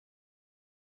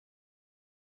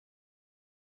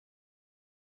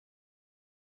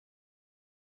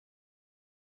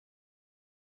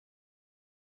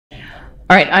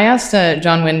All right, I asked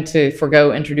John Wynn to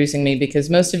forego introducing me because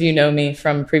most of you know me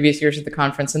from previous years at the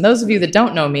conference, and those of you that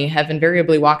don't know me have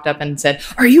invariably walked up and said,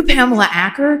 "Are you Pamela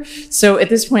Acker?" So at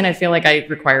this point, I feel like I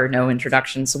require no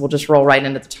introduction, so we'll just roll right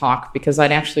into the talk because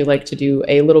I'd actually like to do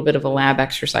a little bit of a lab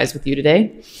exercise with you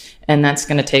today, and that's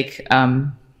going to take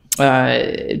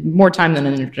more time than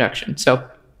an introduction. So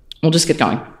we'll just get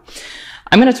going.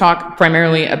 I'm going to talk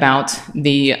primarily about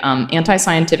the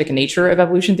anti-scientific nature of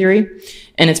evolution theory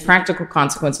and its practical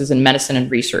consequences in medicine and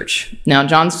research. Now,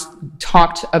 John's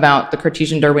talked about the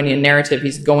Cartesian Darwinian narrative.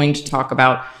 He's going to talk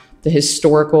about the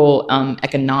historical,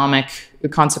 economic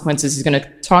consequences. He's going to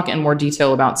talk in more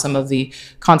detail about some of the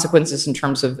consequences in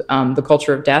terms of the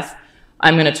culture of death.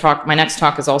 I'm going to talk, my next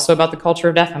talk is also about the culture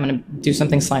of death. I'm going to do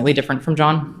something slightly different from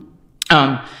John.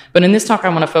 But in this talk, I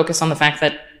want to focus on the fact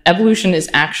that evolution is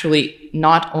actually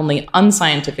not only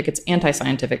unscientific, it's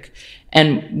anti-scientific,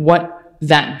 and what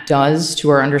that does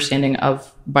to our understanding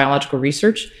of biological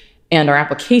research and our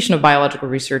application of biological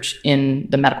research in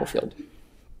the medical field.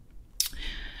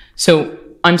 So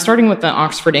I'm starting with the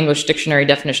Oxford English Dictionary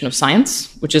definition of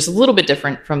science, which is a little bit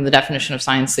different from the definition of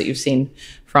science that you've seen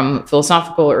from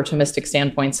philosophical or Thomistic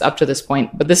standpoints up to this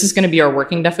point. But this is going to be our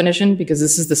working definition because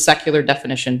this is the secular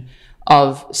definition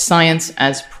of science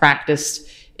as practiced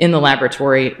in the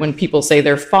laboratory. When people say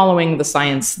they're following the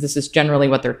science, this is generally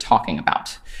what they're talking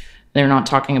about. They're not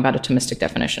talking about a Thomistic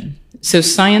definition. So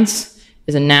science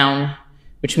is a noun,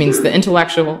 which means the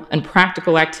intellectual and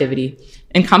practical activity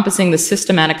encompassing the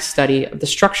systematic study of the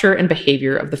structure and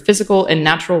behavior of the physical and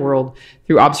natural world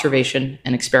through observation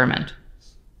and experiment.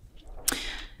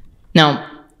 Now,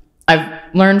 I've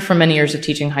learned from many years of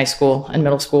teaching high school and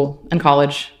middle school and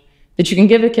college that you can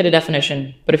give a kid a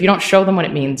definition, but if you don't show them what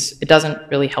it means, it doesn't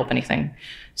really help anything.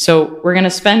 So we're going to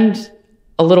spend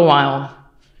a little while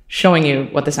showing you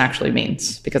what this actually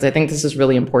means, because I think this is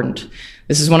really important.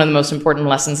 This is one of the most important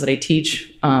lessons that I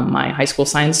teach my high school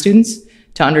science students,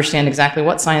 to understand exactly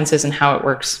what science is and how it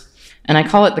works. And I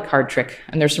call it the card trick,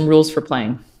 and there's some rules for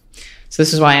playing. So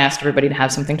this is why I asked everybody to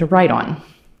have something to write on.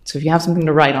 So if you have something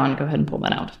to write on, go ahead and pull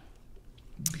that out.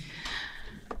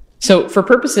 So for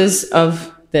purposes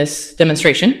of this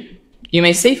demonstration, you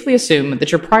may safely assume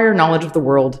that your prior knowledge of the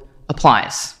world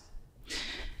applies.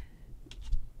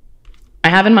 I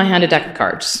have in my hand a deck of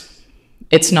cards.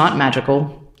 It's not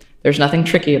magical. There's nothing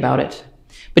tricky about it.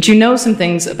 But you know some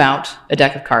things about a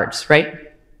deck of cards, right?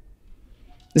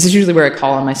 This is usually where I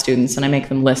call on my students and I make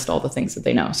them list all the things that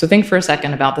they know. So think for a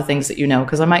second about the things that you know,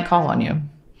 because I might call on you.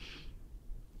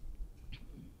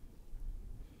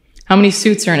 How many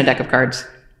suits are in a deck of cards?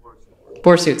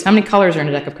 4 suits. How many colors are in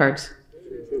a deck of cards?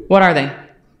 What are they?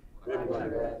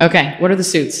 Okay, what are the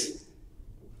suits?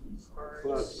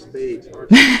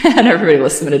 And everybody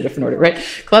lists them in a different order, right?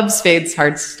 Clubs, spades,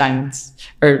 hearts, diamonds.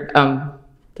 Or,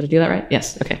 did I do that right?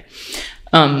 Yes, okay.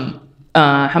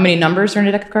 How many numbers are in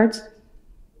a deck of cards?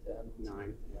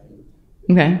 9.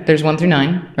 Okay, there's 1 through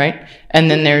 9, right? And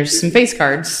then there's some face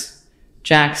cards,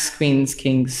 jacks, queens,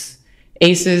 kings,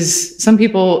 aces. Some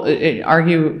people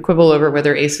quibble over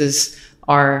whether aces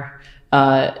are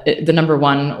the number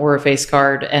 1 or a face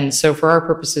card. And so for our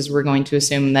purposes, we're going to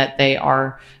assume that they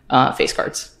are face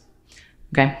cards.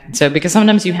 Okay, so because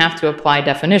sometimes you have to apply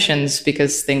definitions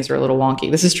because things are a little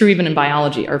wonky. This is true even in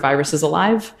biology. Are viruses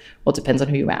alive? Well, it depends on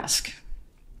who you ask.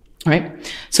 All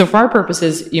right, so for our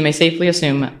purposes, you may safely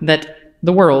assume that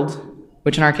the world,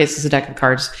 which in our case is a deck of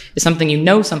cards, is something you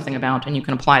know something about and you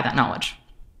can apply that knowledge.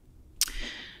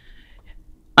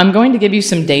 I'm going to give you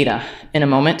some data in a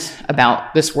moment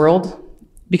about this world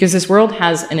because this world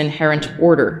has an inherent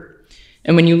order.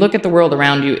 And when you look at the world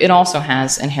around you, it also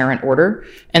has inherent order.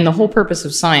 And the whole purpose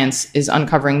of science is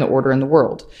uncovering the order in the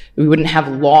world. We wouldn't have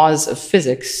laws of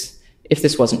physics if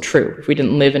this wasn't true, if we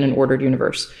didn't live in an ordered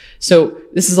universe. So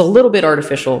this is a little bit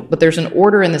artificial, but there's an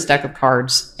order in this deck of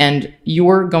cards, and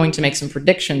you're going to make some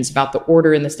predictions about the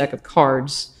order in this deck of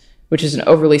cards, which is an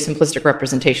overly simplistic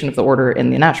representation of the order in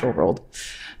the natural world.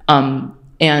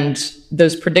 And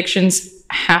those predictions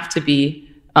have to be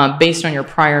based on your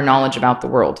prior knowledge about the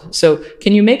world. So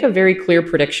can you make a very clear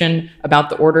prediction about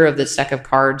the order of this deck of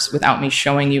cards without me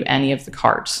showing you any of the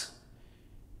cards?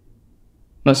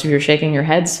 Most of you are shaking your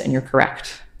heads, and you're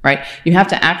correct, right? You have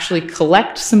to actually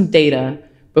collect some data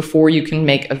before you can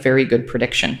make a very good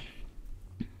prediction,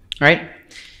 right?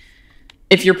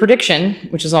 If your prediction,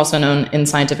 which is also known in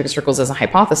scientific circles as a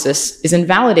hypothesis, is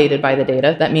invalidated by the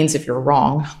data, that means if you're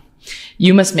wrong,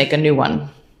 you must make a new one.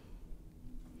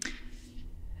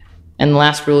 And the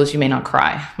last rule is you may not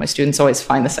cry. My students always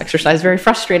find this exercise very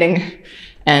frustrating.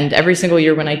 And every single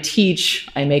year when I teach,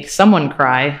 I make someone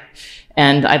cry.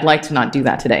 And I'd like to not do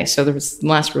that today. So the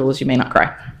last rule is you may not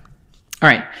cry. All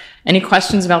right. Any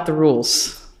questions about the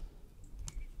rules?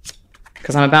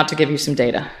 Because I'm about to give you some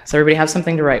data. So everybody have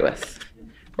something to write with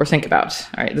or think about.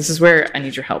 All right. This is where I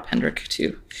need your help, Hendrik,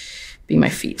 to be my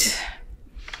feet.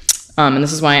 And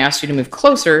this is why I asked you to move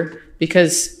closer,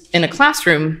 because in a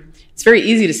classroom, it's very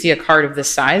easy to see a card of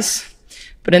this size.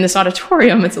 But in this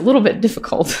auditorium, it's a little bit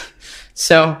difficult.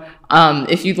 So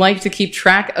if you'd like to keep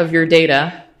track of your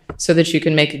data so that you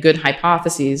can make good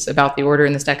hypotheses about the order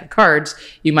in this deck of cards,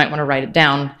 you might want to write it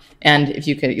down. And if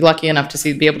you're lucky enough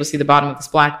to be able to see the bottom of this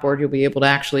blackboard, you'll be able to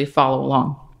actually follow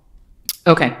along.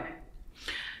 Okay.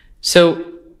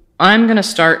 So I'm going to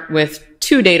start with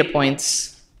 2 data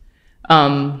points.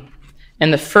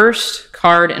 And the first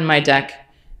card in my deck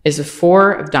is a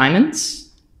 4 of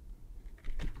diamonds.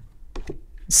 The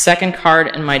second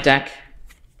card in my deck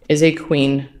is a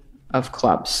queen of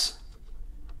clubs.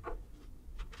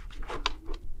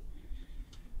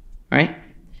 All right?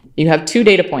 You have 2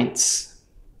 data points.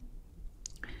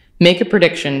 Make a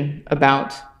prediction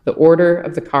about the order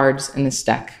of the cards in this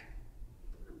deck.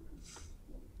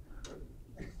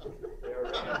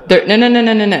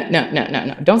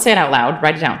 No. Don't say it out loud.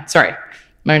 Write it down. Sorry.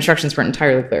 My instructions weren't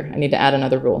entirely clear. I need to add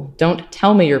another rule. Don't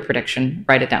tell me your prediction.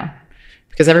 Write it down.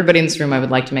 Because everybody in this room, I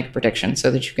would like to make a prediction so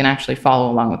that you can actually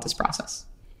follow along with this process.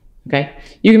 Okay?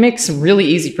 You can make some really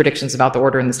easy predictions about the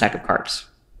order in this deck of cards.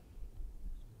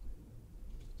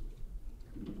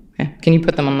 Okay. Can you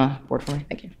put them on the board for me?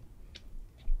 Thank you.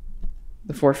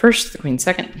 The 4 first, the queen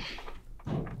second.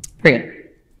 Very good.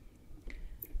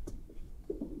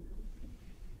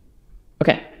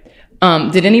 Okay.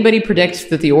 Did anybody predict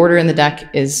that the order in the deck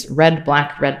is red,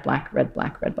 black, red, black, red,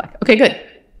 black, red, black? Okay, good.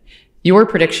 Your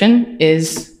prediction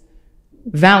is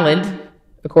valid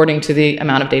according to the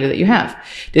amount of data that you have.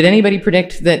 Did anybody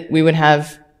predict that we would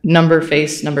have number,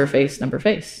 face, number, face, number,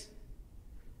 face?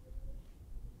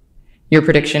 Your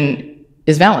prediction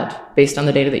is valid based on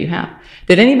the data that you have.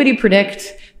 Did anybody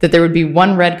predict that there would be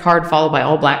 1 red card followed by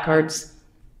all black cards?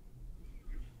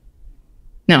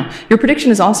 No. Your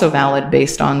prediction is also valid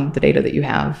based on the data that you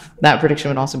have. That prediction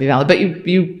would also be valid, but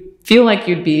you feel like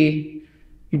you'd be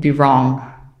wrong.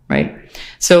 Right?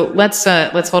 So let's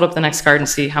hold up the next card and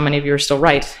see how many of you are still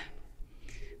right.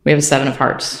 We have a 7 of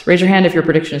hearts. Raise your hand if your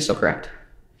prediction is still correct.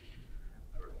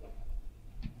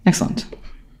 Excellent.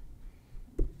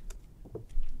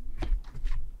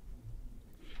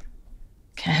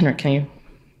 Okay, Henrik, can you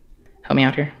help me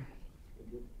out here?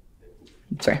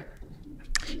 Sorry.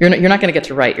 You're not going to get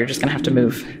to write. You're just going to have to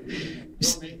move.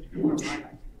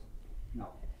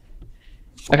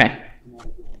 Okay.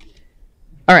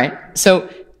 All right. So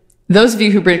those of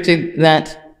you who predicted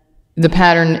that the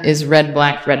pattern is red,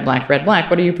 black, red, black, red, black,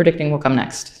 what are you predicting will come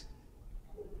next?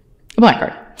 A black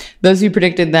card. Those of you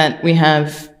predicted that we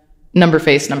have number,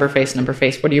 face, number, face, number,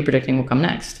 face, what are you predicting will come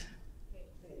next?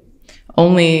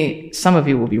 Only some of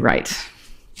you will be right.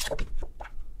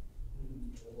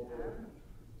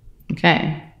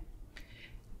 Okay.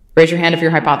 Raise your hand if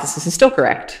your hypothesis is still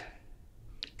correct.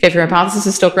 Okay, if your hypothesis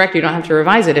is still correct, you don't have to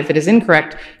revise it. If it is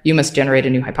incorrect, you must generate a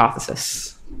new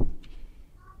hypothesis.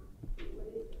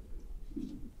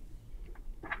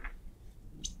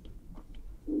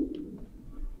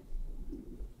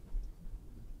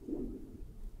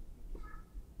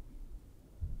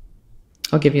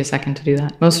 I'll give you a second to do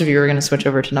that. Most of you are going to switch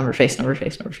over to number, face, number,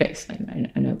 face, number, face.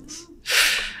 I know this.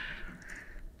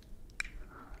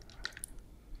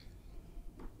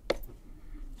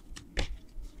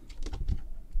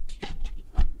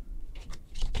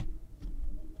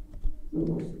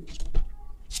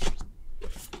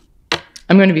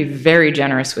 I'm going to be very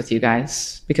generous with you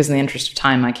guys because in the interest of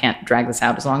time, I can't drag this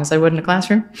out as long as I would in a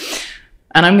classroom.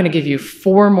 And I'm going to give you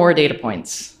 4 more data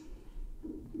points.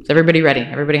 Is everybody ready?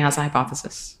 Everybody has a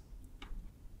hypothesis.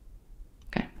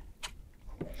 Okay.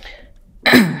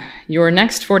 Your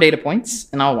next 4 data points,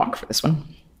 and I'll walk for this one,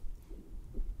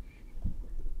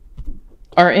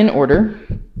 are in order.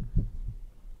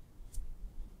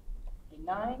 A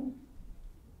 9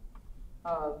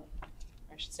 of,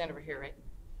 I should stand over here, right?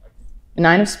 A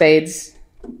 9 of spades.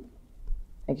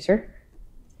 Thank you, sir.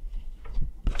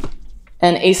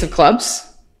 An ace of clubs.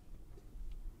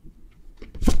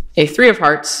 A 3 of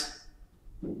hearts,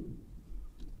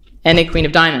 and a queen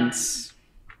of diamonds.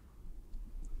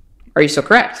 Are you still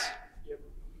correct? Yep.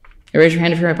 Raise your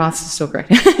hand if your hypothesis is still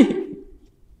correct.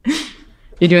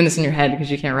 You're doing this in your head because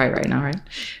you can't write right now, right?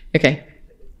 Okay.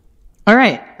 All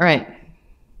right.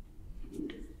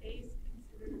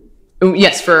 Oh,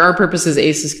 yes, for our purposes,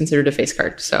 ace is considered a face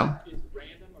card. So, is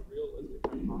random a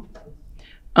realistic hypothesis?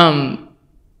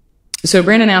 So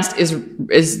Brandon asked,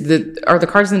 are the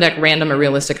cards in the deck random or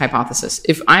realistic hypothesis?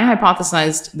 If I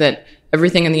hypothesized that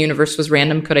everything in the universe was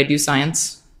random, could I do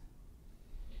science?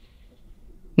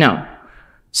 No.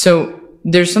 So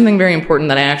there's something very important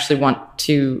that I actually want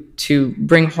to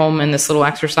bring home in this little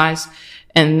exercise,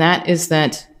 and that is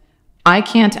that I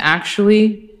can't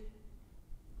actually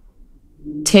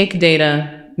take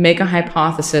data, make a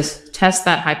hypothesis, test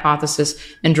that hypothesis,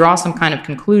 and draw some kind of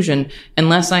conclusion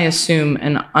unless I assume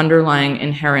an underlying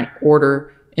inherent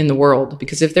order in the world.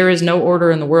 Because if there is no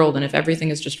order in the world and if everything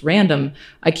is just random,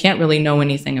 I can't really know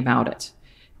anything about it.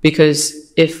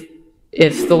 Because if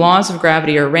the laws of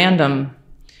gravity are random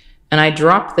and I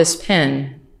drop this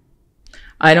pin,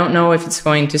 I don't know if it's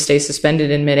going to stay suspended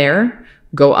in midair,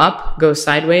 go up, go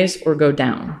sideways, or go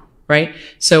down, right?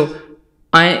 So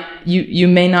you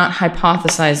may not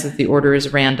hypothesize that the order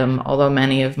is random, although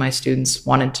many of my students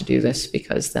wanted to do this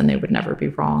because then they would never be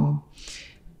wrong.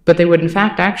 But they would in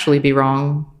fact actually be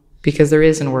wrong because there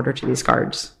is an order to these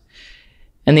cards.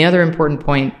 And the other important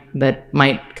point that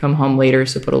might come home later,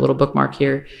 so put a little bookmark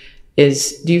here,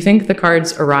 is do you think the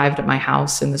cards arrived at my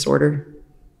house in this order?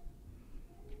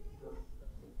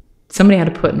 Somebody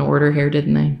had to put an order here,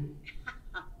 didn't they?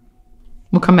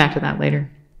 We'll come back to that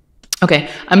later.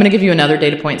 Okay, I'm going to give you another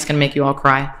data point. It's going to make you all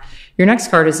cry. Your next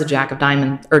card is the Jack of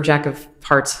Diamonds, or Jack of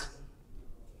Hearts.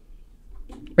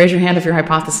 Raise your hand if your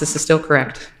hypothesis is still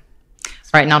correct.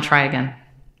 All right, now try again.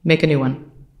 Make a new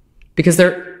one. Because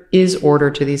there is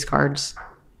order to these cards.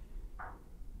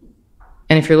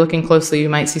 And if you're looking closely, you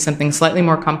might see something slightly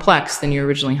more complex than you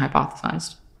originally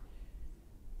hypothesized.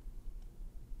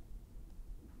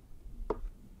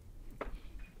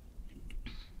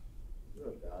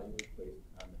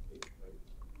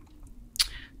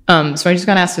 So I just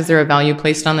got asked, is there a value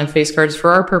placed on the face cards?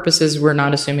 For our purposes, we're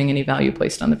not assuming any value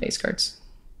placed on the face cards.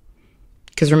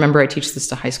 Because remember, I teach this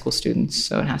to high school students,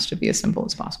 so it has to be as simple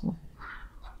as possible.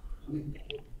 And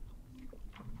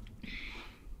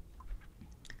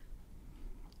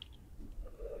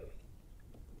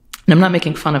I'm not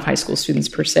making fun of high school students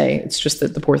per se. It's just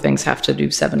that the poor things have to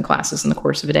do 7 classes in the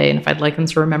course of a day. And if I'd like them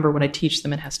to remember what I teach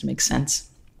them, it has to make sense.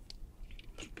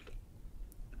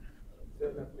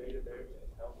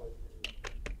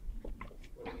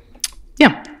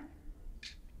 Yeah.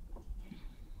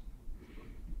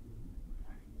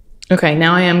 Okay,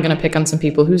 now I am going to pick on some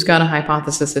people. Who's got a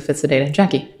hypothesis that fits the data?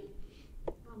 Jackie.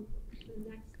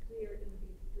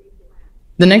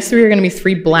 The next 3 are going to be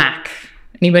 3 black.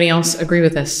 Anybody else agree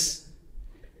with this?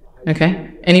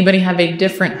 Okay. Anybody have a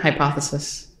different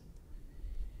hypothesis?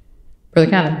 Brother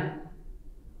Kevin.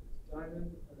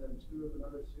 Diamond, and then 2 of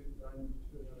another suit, diamond,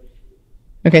 2 of another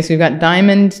suit. Okay, so you've got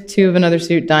diamond, 2 of another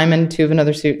suit, diamond, 2 of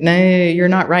another suit. No, you're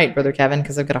not right, Brother Kevin,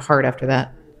 because I've got a heart after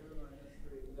that.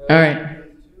 All right.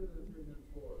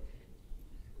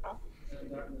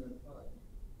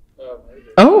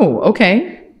 Oh,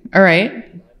 okay. All right.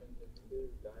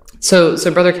 So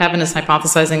Brother Kevin is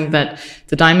hypothesizing that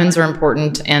the diamonds are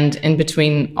important, and in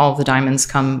between all of the diamonds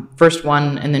come first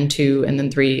 1, and then 2, and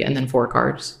then 3, and then 4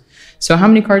 cards. So how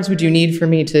many cards would you need for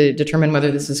me to determine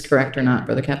whether this is correct or not,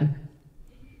 Brother Kevin?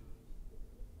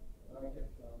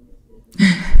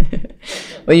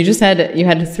 Well, you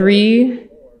had 3,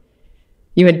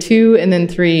 you had 2, and then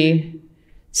 3.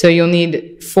 So you'll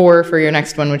need 4 for your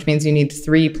next one, which means you need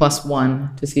 3 plus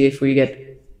 1 to see if we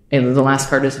get the last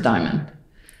card is a diamond.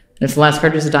 And if the last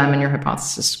card is a diamond, your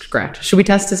hypothesis is correct. Should we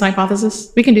test this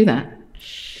hypothesis? We can do that. All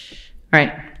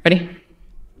right, ready?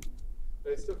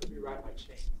 But it still could be right by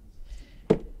chance.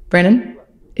 Brandon,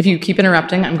 if you keep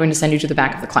interrupting, I'm going to send you to the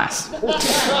back of the class.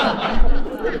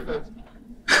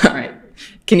 All right,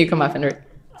 can you come up and read?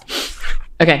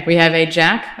 Okay, we have a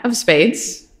Jack of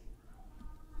Spades,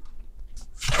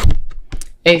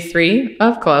 a 3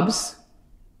 of clubs,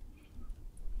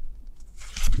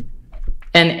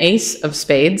 an Ace of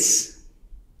Spades.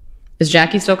 Is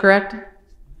Jackie still correct?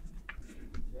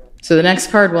 So the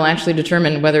next card will actually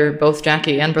determine whether both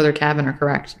Jackie and Brother Kevin are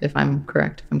correct, if I'm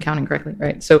correct, if I'm counting correctly,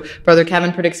 right? So Brother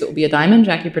Kevin predicts it will be a diamond,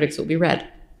 Jackie predicts it will be red.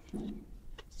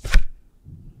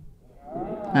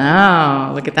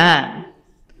 Oh, look at that.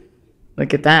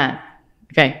 Look at that.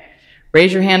 Okay,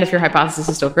 raise your hand if your hypothesis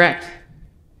is still correct.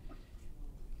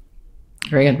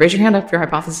 Very good. Raise your hand up if your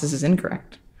hypothesis is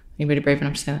incorrect. Anybody brave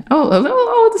enough to say that?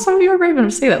 Oh, some of you are brave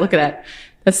enough to say that. Look at that.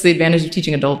 That's the advantage of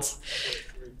teaching adults.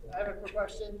 I have a quick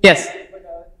question. Yes. Would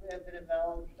have been a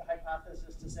valid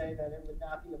hypothesis to say that it would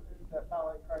not be the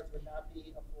following cards would not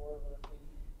be a 4 or a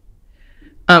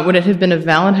queen? Would it have been a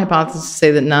valid hypothesis to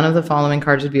say that none of the following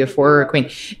cards would be a 4 or a queen?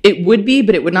 It would be,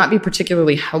 but it would not be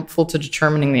particularly helpful to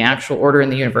determining the actual order in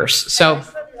the universe. So.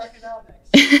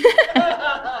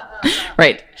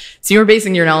 Right. So you're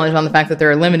basing your knowledge on the fact that there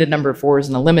are a limited number of fours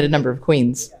and a limited number of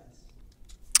queens.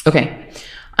 Okay.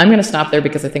 I'm going to stop there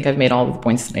because I think I've made all of the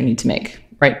points that I need to make.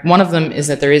 Right. One of them is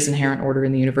that there is inherent order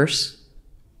in the universe.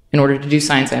 In order to do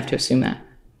science, I have to assume that.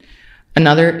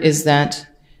 Another is that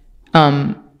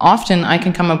often I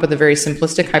can come up with a very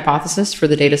simplistic hypothesis for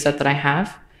the data set that I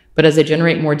have, but as I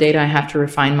generate more data, I have to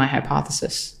refine my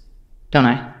hypothesis, don't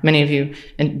I? Many of you,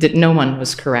 and no one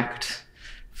was correct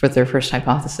for their first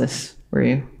hypothesis, were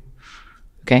you?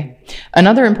 Okay.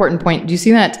 Another important point, do you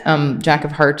see that Jack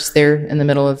of Hearts there in the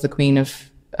middle of the Queen of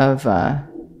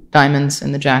Diamonds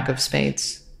and the Jack of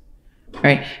Spades?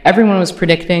 Right? Everyone was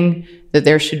predicting that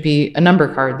there should be a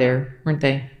number card there, weren't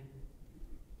they?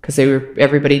 Because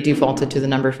everybody defaulted to the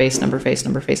number face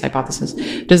hypothesis.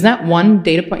 Does that one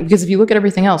data point, because if you look at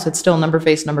everything else, it's still number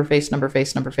face,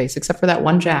 except for that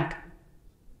one Jack.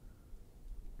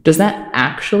 Does that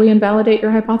actually invalidate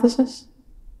your hypothesis?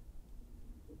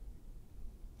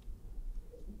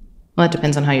 Well, that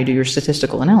depends on how you do your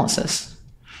statistical analysis,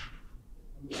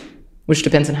 which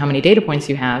depends on how many data points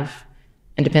you have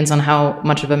and depends on how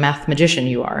much of a math magician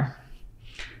you are,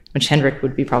 which Hendrik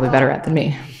would be probably better at than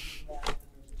me.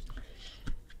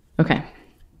 Okay.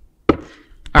 All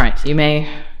right, you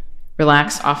may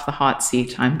relax off the hot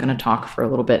seat. I'm going to talk for a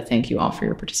little bit. Thank you all for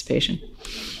your participation.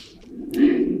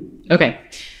 Okay,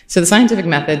 so the scientific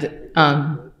method,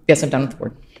 yes, I'm done with the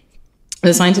word.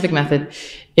 The scientific method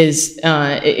is,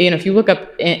 if you look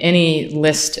up any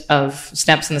list of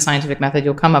steps in the scientific method,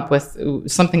 you'll come up with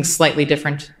something slightly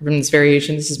different from this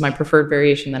variation. This is my preferred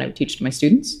variation that I would teach to my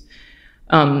students.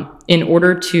 In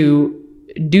order to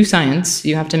do science,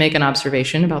 you have to make an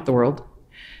observation about the world.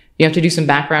 You have to do some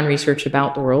background research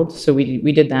about the world. So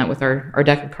we did that with our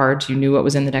deck of cards. You knew what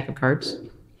was in the deck of cards.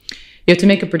 You have to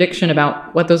make a prediction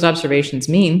about what those observations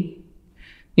mean.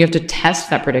 You have to test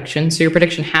that prediction. So your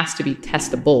prediction has to be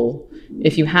testable.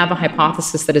 If you have a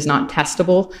hypothesis that is not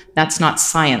testable, that's not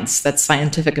science. That's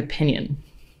scientific opinion.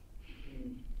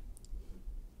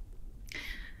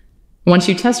 Once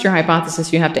you test your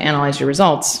hypothesis, you have to analyze your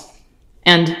results.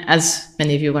 And as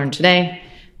many of you learned today,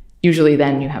 usually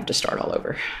then you have to start all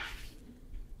over.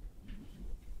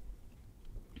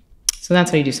 So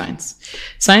that's how you do science.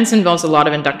 Science involves a lot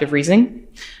of inductive reasoning.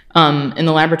 In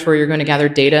the laboratory, you're going to gather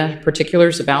data,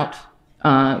 particulars about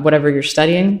whatever you're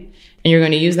studying, and you're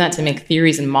going to use that to make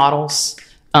theories and models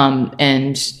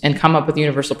and come up with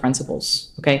universal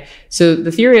principles. Okay, so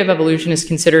the theory of evolution is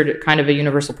considered kind of a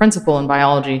universal principle in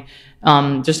biology.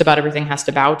 Just about everything has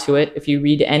to bow to it. If you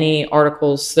read any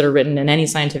articles that are written in any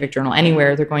scientific journal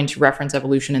anywhere, they're going to reference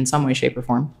evolution in some way, shape, or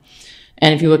form.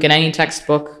 And if you look at any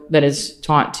textbook that is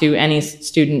taught to any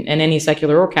student in any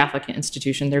secular or Catholic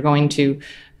institution, they're going to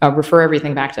refer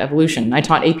everything back to evolution. I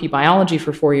taught AP biology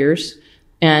for 4 years,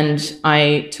 and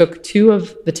I took 2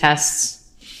 of the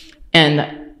tests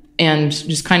and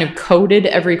just kind of coded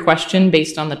every question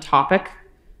based on the topic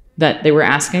that they were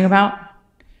asking about.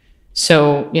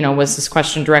 So, was this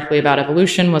question directly about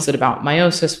evolution? Was it about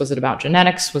meiosis? Was it about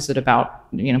genetics? Was it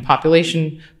about,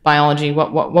 population biology?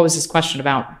 What was this question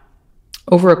about?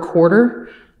 Over a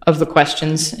quarter of the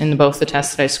questions in both the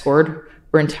tests that I scored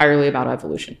were entirely about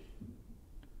evolution.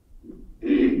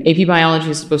 AP biology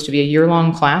is supposed to be a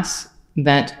year-long class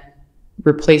that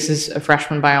replaces a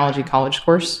freshman biology college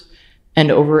course, and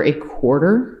over a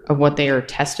quarter of what they are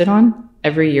tested on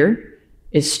every year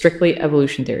is strictly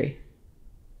evolution theory.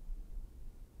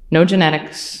 No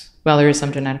genetics. Well, there is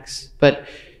some genetics, but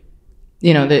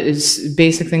there's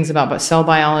basic things about cell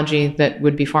biology that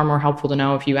would be far more helpful to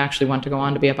know if you actually want to go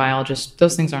on to be a biologist.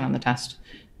 Those things aren't on the test.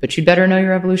 But you'd better know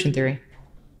your evolution theory,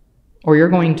 or you're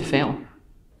going to fail.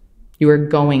 You are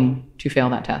going to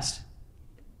fail that test.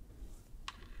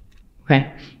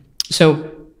 Okay,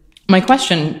 so my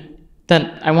question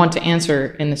that I want to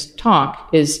answer in this talk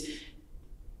is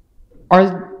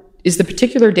the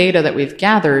particular data that we've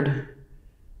gathered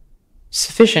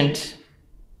sufficient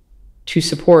to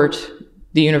support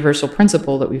the universal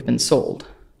principle that we've been sold?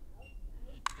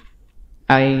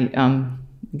 I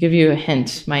give you a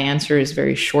hint. My answer is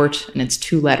very short, and it's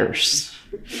 2 letters.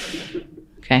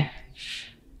 Okay?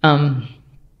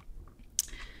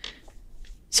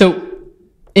 So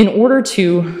in order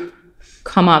to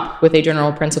come up with a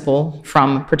general principle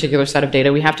from a particular set of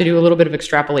data, we have to do a little bit of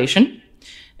extrapolation.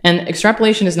 And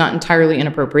extrapolation is not entirely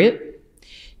inappropriate.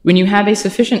 When you have a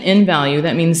sufficient n value,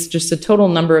 that means just the total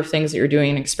number of things that you're doing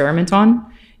an experiment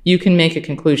on, you can make a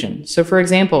conclusion. So for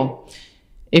example,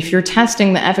 if you're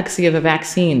testing the efficacy of a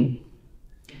vaccine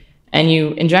and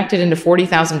you inject it into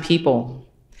 40,000 people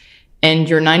and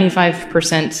your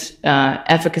 95%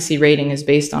 efficacy rating is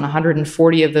based on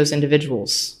 140 of those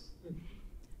individuals,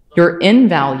 Your N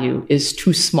value is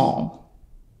too small.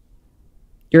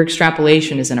 Your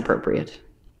extrapolation is inappropriate.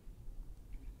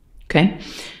 Okay?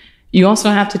 You also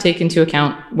have to take into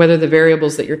account whether the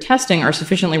variables that you're testing are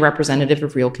sufficiently representative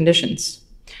of real conditions.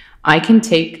 I can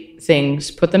take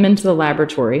things, put them into the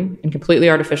laboratory in completely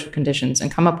artificial conditions,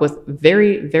 and come up with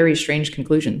very, very strange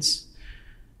conclusions.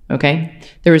 Okay?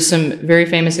 There was some very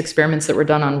famous experiments that were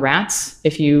done on rats.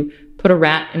 If you put a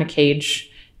rat in a cage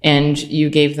and you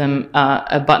gave them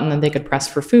a button that they could press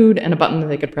for food and a button that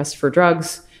they could press for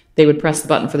drugs, they would press the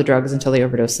button for the drugs until they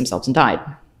overdosed themselves and died.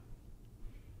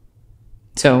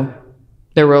 So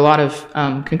there were a lot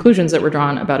of conclusions that were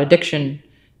drawn about addiction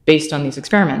based on these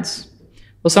experiments.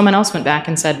 Well, someone else went back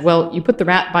and said, well, you put the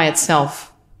rat by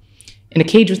itself in a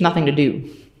cage with nothing to do.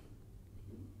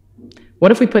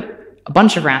 What if we put a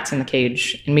bunch of rats in the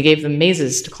cage and we gave them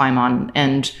mazes to climb on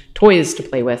and toys to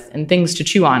play with and things to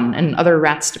chew on and other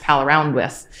rats to pal around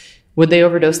with? Would they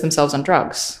overdose themselves on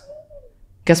drugs?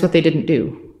 Guess what they didn't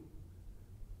do?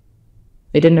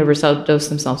 They didn't overdose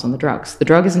themselves on the drugs. The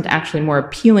drug isn't actually more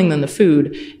appealing than the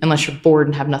food unless you're bored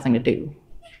and have nothing to do.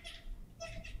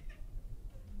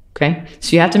 Okay?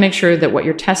 So you have to make sure that what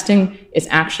you're testing is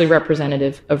actually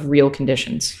representative of real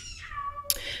conditions.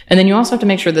 And then you also have to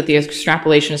make sure that the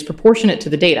extrapolation is proportionate to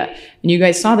the data. And you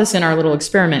guys saw this in our little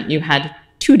experiment. You had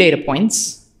 2 data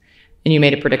points, and you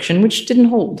made a prediction, which didn't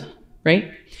hold,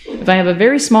 right? If I have a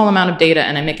very small amount of data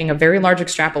and I'm making a very large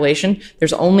extrapolation,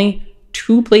 there's only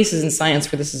 2 places in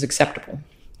science where this is acceptable: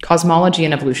 cosmology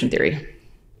and evolution theory.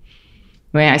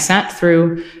 Okay, I sat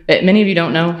through, many of you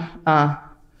don't know,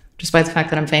 despite the fact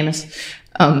that I'm famous,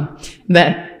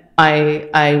 that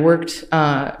I worked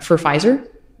for Pfizer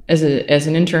as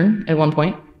an intern at one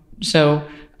point. So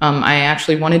I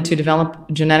actually wanted to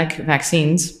develop genetic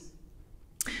vaccines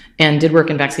and did work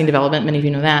in vaccine development. Many of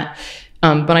you know that.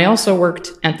 But I also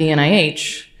worked at the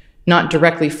NIH, not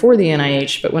directly for the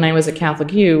NIH, but when I was at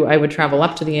Catholic U, I would travel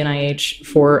up to the NIH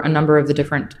for a number of the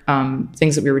different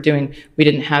things that we were doing. We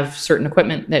didn't have certain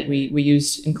equipment that we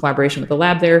used in collaboration with the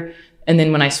lab there. And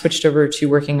then when I switched over to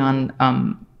working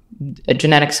on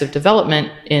genetics of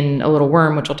development in a little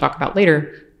worm, which I'll talk about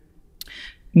later,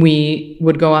 we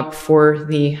would go up for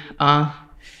the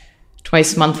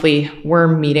twice monthly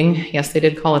worm meeting. Yes, they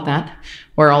did call it that,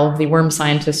 where all of the worm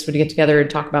scientists would get together and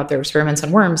talk about their experiments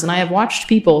on worms. And I have watched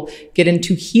people get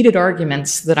into heated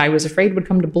arguments that I was afraid would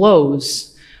come to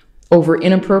blows over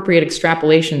inappropriate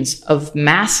extrapolations of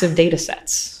massive data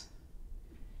sets.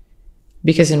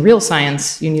 Because in real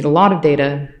science, you need a lot of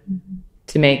data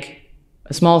to make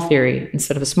a small theory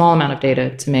instead of a small amount of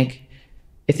data to make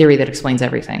a theory that explains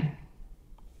everything.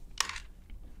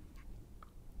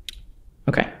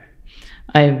 Okay.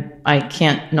 I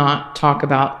can't not talk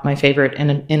about my favorite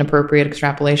inappropriate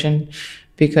extrapolation,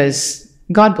 because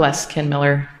God bless Ken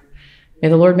Miller. May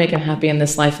the Lord make him happy in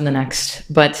this life and the next.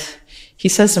 But he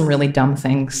says some really dumb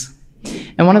things.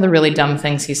 And one of the really dumb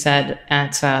things he said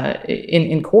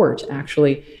in court,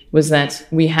 actually, was that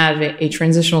we have a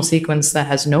transitional sequence that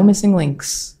has no missing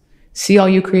links. See, all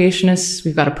you creationists,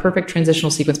 we've got a perfect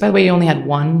transitional sequence. By the way, he only had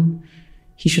 1.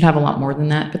 He should have a lot more than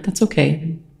that, but that's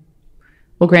okay.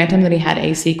 We'll grant him that he had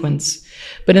a sequence.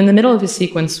 But in the middle of his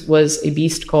sequence was a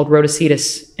beast called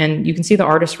Rhodocetus. And you can see the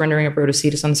artist rendering of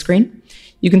Rhodocetus on the screen.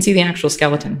 You can see the actual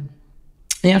skeleton.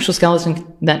 The actual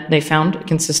skeleton that they found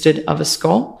consisted of a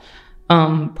skull,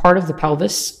 part of the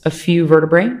pelvis, a few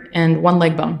vertebrae, and 1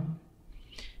 leg bone.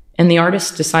 And the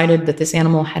artist decided that this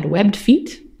animal had webbed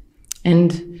feet,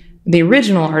 and the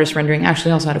original artist rendering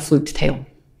actually also had a fluked tail.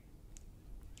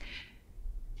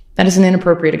 That is an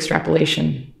inappropriate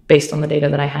extrapolation based on the data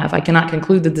that I have. I cannot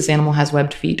conclude that this animal has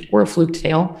webbed feet or a fluked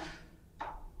tail.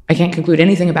 I can't conclude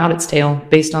anything about its tail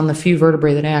based on the few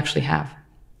vertebrae that I actually have.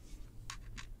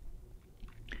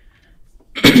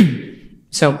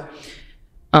 So,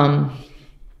 I'm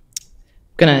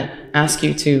going to ask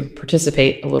you to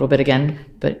participate a little bit again,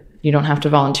 but you don't have to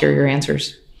volunteer your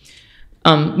answers.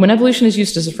 When evolution is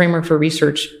used as a framework for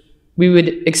research, we would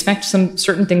expect some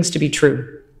certain things to be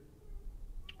true,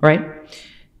 right?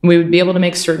 We would be able to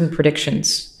make certain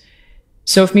predictions.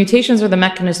 So if mutations are the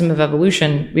mechanism of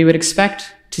evolution, we would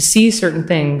expect to see certain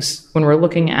things when we're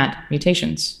looking at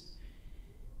mutations.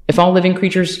 If all living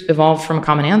creatures evolved from a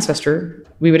common ancestor,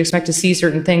 we would expect to see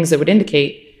certain things that would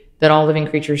indicate that all living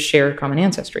creatures share common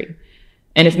ancestry.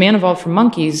 And if man evolved from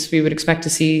monkeys, we would expect to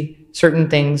see certain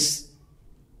things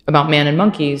about man and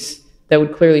monkeys that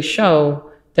would clearly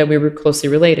show that we were closely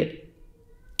related.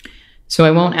 So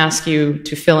I won't ask you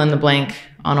to fill in the blank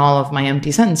on all of my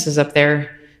empty sentences up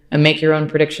there and make your own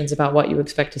predictions about what you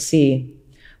expect to see.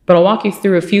 But I'll walk you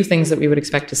through a few things that we would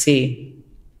expect to see.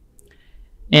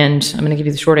 And I'm going to give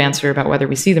you the short answer about whether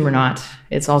we see them or not.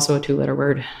 It's also a 2-letter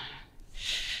word.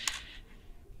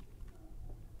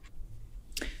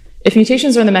 If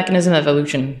mutations are the mechanism of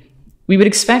evolution, we would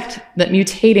expect that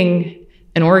mutating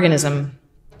an organism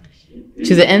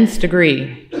to the nth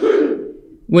degree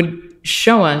would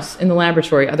show us in the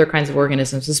laboratory other kinds of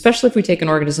organisms, especially if we take an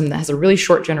organism that has a really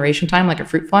short generation time, like a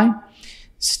fruit fly.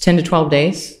 It's 10 to 12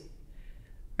 days,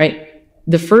 right?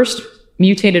 The first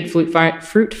mutated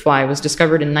fruit fly was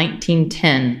discovered in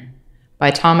 1910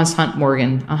 by Thomas Hunt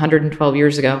Morgan, 112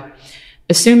 years ago.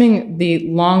 Assuming the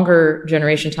longer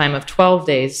generation time of 12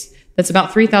 days, that's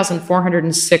about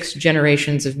 3,406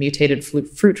 generations of mutated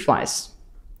fruit flies.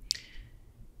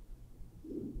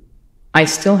 I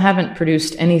still haven't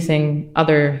produced anything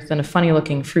other than a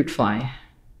funny-looking fruit fly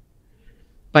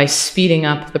by speeding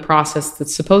up the process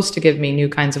that's supposed to give me new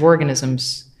kinds of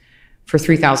organisms for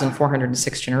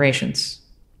 3,406 generations.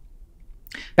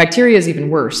 Bacteria is even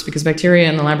worse, because bacteria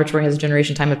in the laboratory has a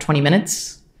generation time of 20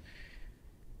 minutes.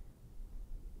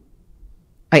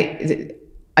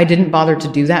 I didn't bother to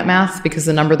do that math because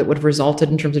the number that would have resulted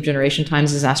in terms of generation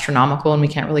times is astronomical and we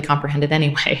can't really comprehend it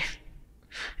anyway.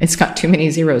 It's got too many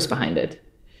zeros behind it.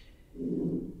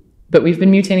 But we've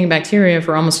been mutating bacteria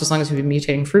for almost as long as we've been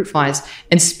mutating fruit flies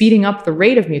and speeding up the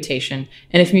rate of mutation.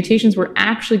 And if mutations were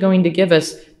actually going to give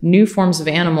us new forms of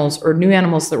animals, or new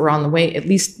animals that were on the way, at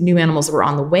least new animals that were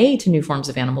on the way to new forms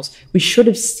of animals, we should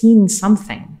have seen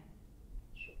something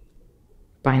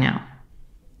by now.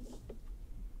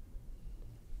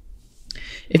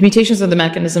 If mutations are the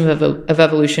mechanism of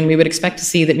evolution, we would expect to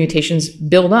see that mutations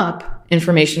build up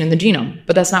information in the genome,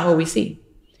 but that's not what we see.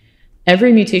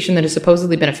 Every mutation that is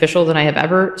supposedly beneficial that I have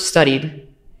ever studied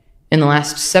in the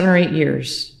last 7 or 8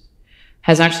 years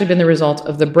has actually been the result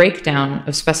of the breakdown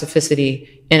of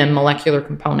specificity in a molecular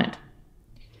component.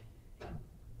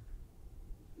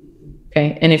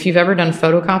 Okay, and if you've ever done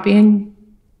photocopying,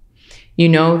 you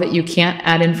know that you can't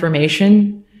add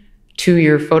information to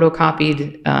your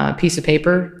photocopied piece of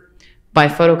paper by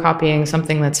photocopying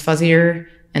something that's fuzzier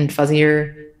and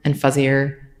fuzzier and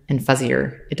fuzzier and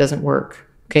fuzzier. It doesn't work.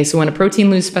 Okay, so when a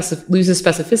protein loses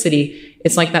specificity,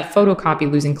 it's like that photocopy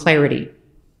losing clarity,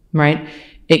 right?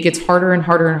 It gets harder and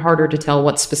harder and harder to tell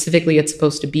what specifically it's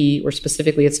supposed to be or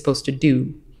specifically it's supposed to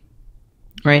do,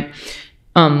 right?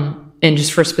 And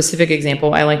just for a specific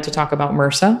example, I like to talk about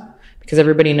MRSA because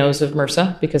everybody knows of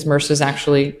MRSA, because MRSA is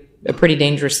actually a pretty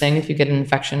dangerous thing if you get an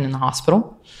infection in the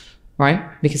hospital, right?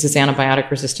 Because it's antibiotic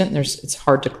resistant. It's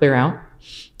hard to clear out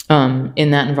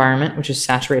in that environment, which is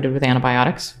saturated with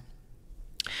antibiotics.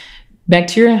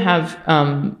 Bacteria have,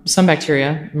 some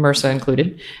bacteria, MRSA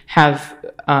included, have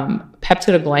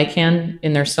peptidoglycan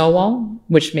in their cell wall,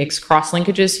 which makes cross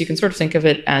linkages. You can sort of think of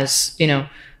it as,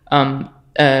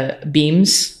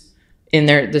 beams in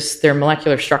their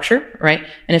molecular structure, right?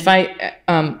 And if I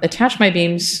attach my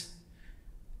beams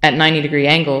at 90-degree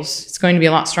angles, it's going to be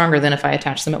a lot stronger than if I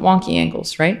attach them at wonky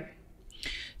angles, right?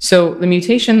 So the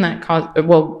mutation that caused,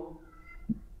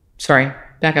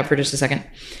 back up for just a second.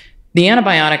 The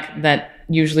antibiotic that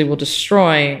usually will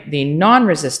destroy the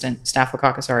non-resistant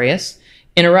Staphylococcus aureus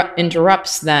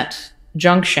interrupts that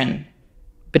junction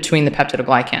between the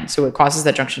peptidoglycan. So it causes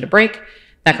that junction to break,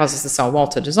 that causes the cell wall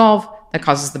to dissolve, that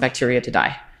causes the bacteria to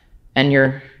die. And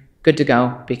you're good to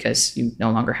go because you no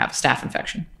longer have a staph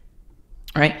infection.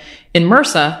 Right? In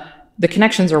MRSA, the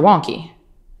connections are wonky.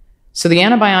 So the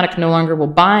antibiotic no longer will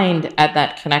bind at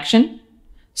that connection,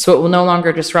 so it will no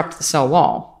longer disrupt the cell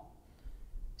wall.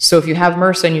 So if you have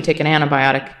MRSA and you take an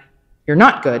antibiotic, you're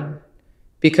not good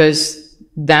because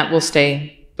that will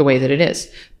stay the way that it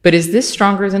is. But is this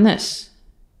stronger than this?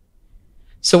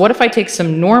 So what if I take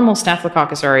some normal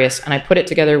Staphylococcus aureus and I put it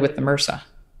together with the MRSA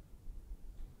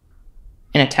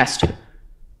in a test tube?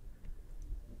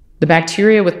 The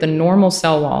bacteria with the normal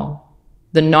cell wall,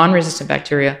 the non-resistant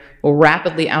bacteria, will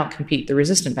rapidly outcompete the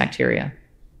resistant bacteria.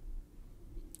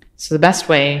 So the best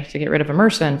way to get rid of a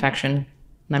MRSA infection,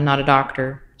 and I'm not a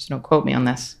doctor, so don't quote me on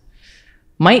this,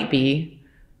 might be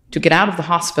to get out of the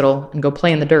hospital and go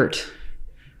play in the dirt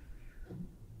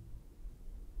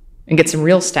and get some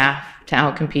real staph to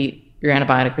outcompete your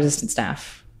antibiotic-resistant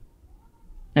staph.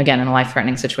 Again, in a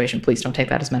life-threatening situation, please don't take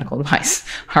that as medical advice.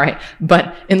 All right,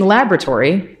 but in the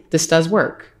laboratory, this does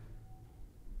work.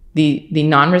 The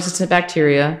non-resistant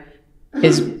bacteria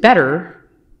is better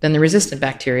than the resistant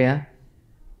bacteria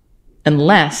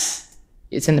unless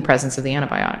it's in the presence of the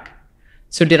antibiotic.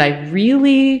 So did I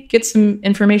really get some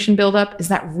information build up? Is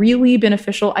that really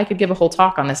beneficial? I could give a whole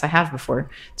talk on this. I have before.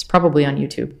 It's probably on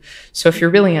YouTube. So if you're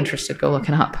really interested, go look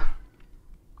it up.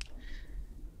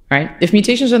 right? If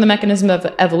mutations are the mechanism of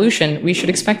evolution, we should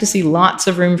expect to see lots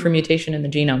of room for mutation in the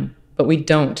genome, but we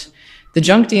don't. The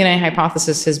junk DNA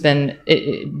hypothesis has been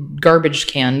garbage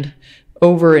canned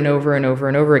over and over and over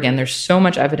and over again. There's so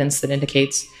much evidence that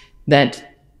indicates that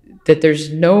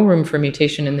there's no room for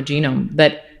mutation in the genome,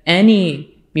 that any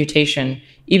mutation,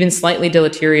 even slightly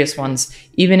deleterious ones,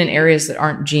 even in areas that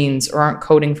aren't genes or aren't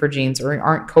coding for genes or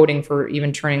aren't coding for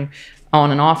even turning on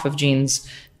and off of genes,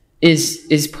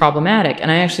 is problematic.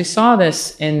 And I actually saw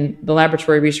this in the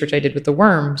laboratory research I did with the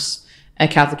worms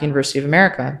at Catholic University of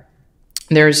America.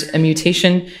 There's a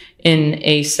mutation in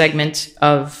a segment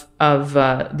of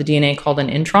the DNA called an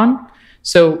intron.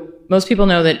 So most people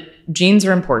know that genes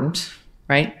are important,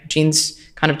 right? Genes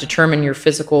kind of determine your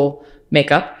physical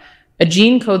makeup. A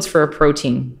gene codes for a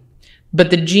protein, but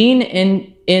the gene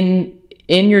in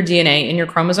your DNA, in your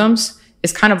chromosomes,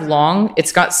 is kind of long.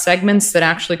 It's got segments that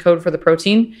actually code for the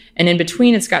protein, and in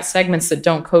between it's got segments that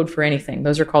don't code for anything.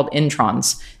 Those are called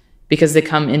introns because they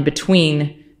come in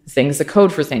between the things that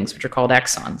code for things, which are called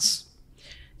exons.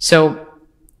 So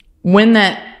when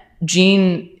that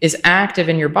gene is active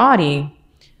in your body,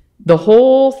 the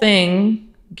whole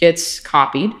thing gets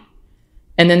copied,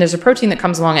 and then there's a protein that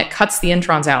comes along, it cuts the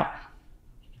introns out,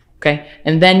 okay?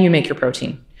 And then you make your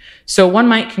protein. So one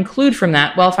might conclude from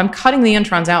that, well, if I'm cutting the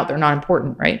introns out, they're not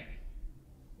important, right?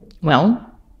 Well,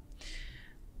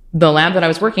 the lab that I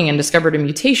was working in discovered a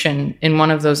mutation in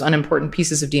one of those unimportant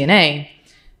pieces of DNA.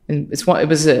 And it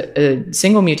was a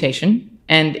single mutation,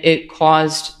 and it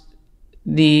caused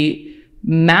the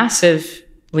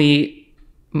massively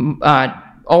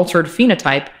altered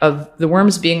phenotype of the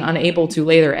worms being unable to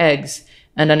lay their eggs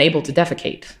and unable to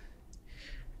defecate.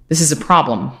 This is a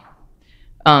problem.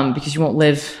 Because you won't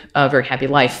live a very happy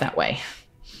life that way.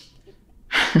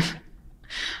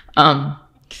 And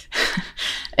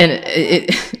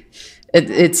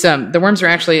it's the worms are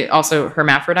actually also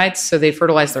hermaphrodites, so they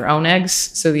fertilize their own eggs.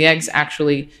 So the eggs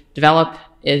actually develop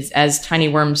as tiny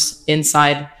worms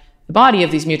inside the body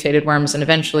of these mutated worms, and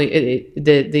eventually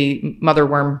the mother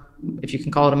worm, if you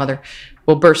can call it a mother,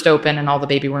 will burst open, and all the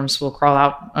baby worms will crawl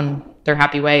out on their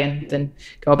happy way and then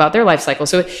go about their life cycle.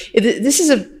 So this is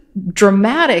a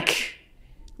dramatic,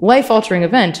 life-altering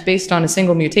event based on a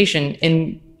single mutation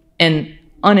in an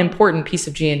unimportant piece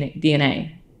of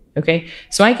DNA, okay?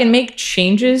 So I can make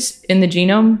changes in the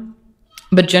genome,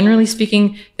 but generally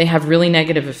speaking, they have really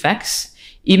negative effects,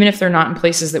 even if they're not in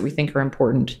places that we think are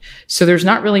important. So there's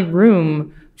not really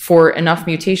room for enough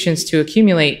mutations to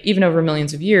accumulate, even over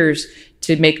millions of years,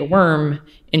 to make a worm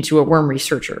into a worm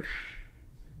researcher.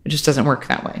 It just doesn't work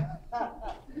that way.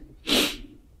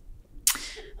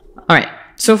 All right,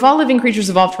 so if all living creatures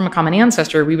evolved from a common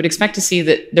ancestor, we would expect to see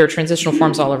that there are transitional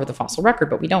forms all over the fossil record,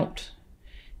 but we don't.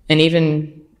 And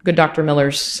even good Dr.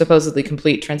 Miller's supposedly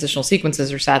complete transitional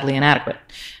sequences are sadly inadequate.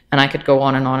 And I could go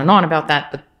on and on and on about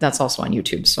that, but that's also on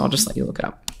YouTube, so I'll just let you look it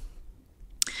up.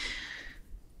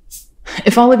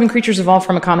 If all living creatures evolved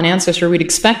from a common ancestor, we'd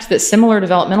expect that similar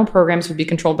developmental programs would be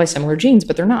controlled by similar genes,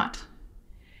 but they're not.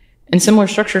 And similar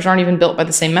structures aren't even built by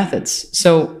the same methods.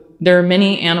 So there are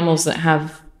many animals that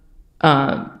have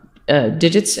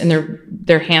digits in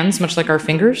their hands, much like our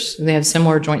fingers. They have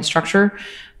similar joint structure.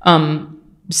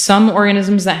 Some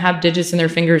organisms that have digits in their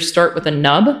fingers start with a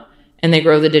nub and they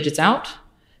grow the digits out.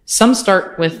 Some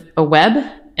start with a web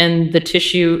and the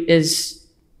tissue is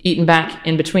eaten back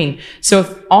in between. So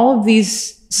if all of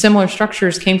these similar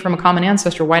structures came from a common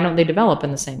ancestor, why don't they develop in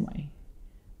the same way?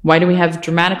 Why do we have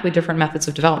dramatically different methods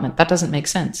of development? That doesn't make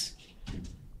sense.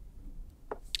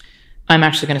 I'm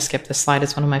actually going to skip this slide.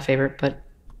 It's one of my favorite, but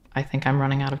I think I'm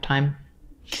running out of time.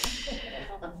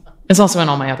 It's also in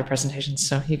all my other presentations,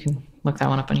 so you can look that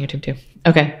one up on YouTube too.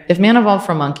 Okay, if man evolved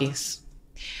from monkeys,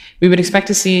 we would expect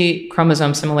to see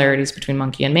chromosome similarities between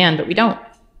monkey and man, but we don't,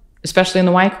 especially in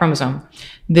the Y chromosome.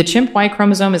 The chimp Y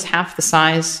chromosome is half the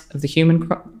size of the human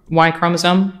Y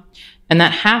chromosome, and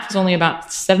that half is only about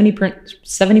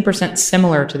 70%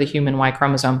 similar to the human Y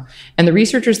chromosome. And the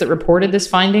researchers that reported this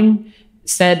finding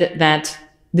said that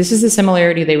this is the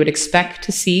similarity they would expect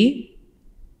to see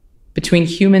between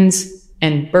humans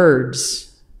and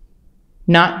birds,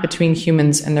 not between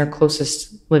humans and their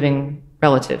closest living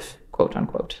relative, quote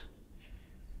unquote.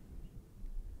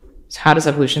 So how does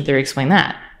evolution theory explain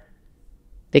that?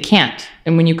 They can't.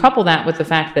 And when you couple that with the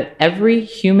fact that every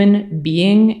human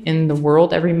being in the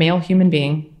world, every male human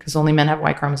being, because only men have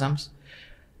Y chromosomes,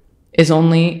 is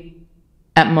only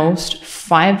at most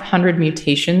 500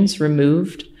 mutations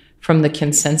removed from the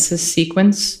consensus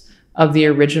sequence of the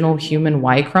original human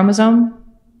Y chromosome.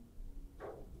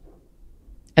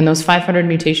 And those 500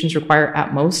 mutations require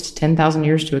at most 10,000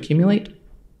 years to accumulate.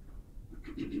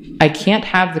 I can't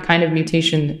have the kind of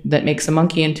mutation that makes a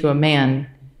monkey into a man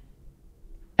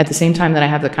at the same time that I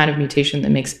have the kind of mutation that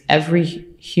makes every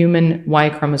human Y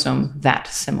chromosome that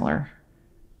similar.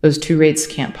 Those two rates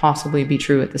can't possibly be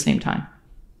true at the same time.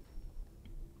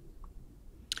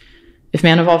 If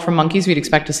man evolved from monkeys, we'd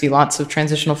expect to see lots of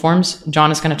transitional forms.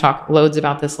 John is going to talk loads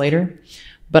about this later.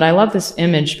 But I love this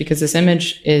image because this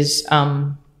image is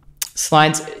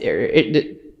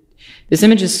this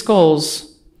image is skulls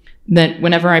that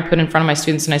whenever I put in front of my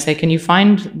students and I say, can you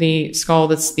find the skull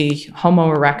that's the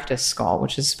Homo erectus skull,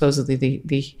 which is supposedly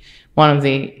the one of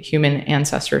the human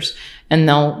ancestors, and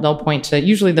they'll point to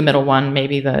usually the middle one,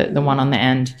 maybe the one on the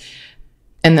end.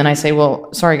 And then I say,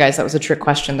 well, sorry guys, that was a trick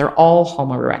question. They're all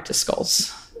Homo erectus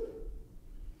skulls.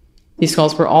 These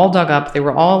skulls were all dug up. They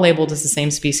were all labeled as the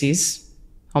same species,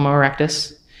 Homo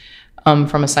erectus,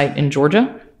 from a site in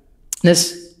Georgia.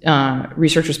 This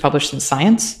research was published in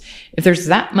Science. If there's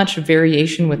that much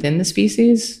variation within the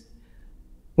species,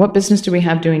 what business do we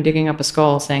have doing digging up a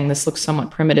skull saying this looks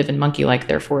somewhat primitive and monkey-like,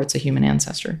 therefore it's a human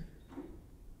ancestor?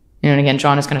 And again,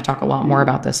 John is going to talk a lot more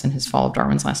about this in his Fall of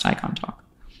Darwin's Last Icon talk.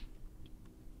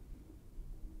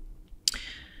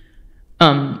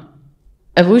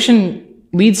 Evolution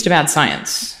leads to bad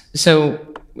science.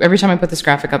 So every time I put this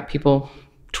graphic up, people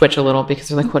twitch a little because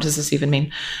they're like, what does this even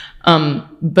mean?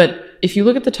 But if you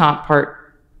look at the top part,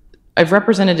 I've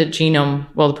represented a genome,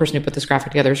 well, the person who put this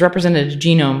graphic together has represented a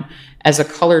genome as a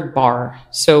colored bar.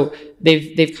 So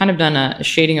they've kind of done a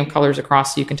shading of colors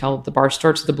across so you can tell that the bar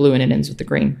starts with the blue and it ends with the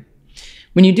green.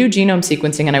 When you do genome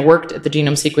sequencing, and I worked at the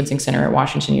Genome Sequencing Center at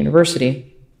Washington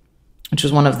University, which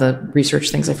was one of the research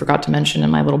things I forgot to mention in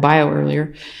my little bio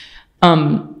earlier,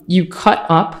 you cut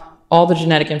up all the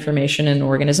genetic information in an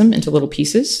organism into little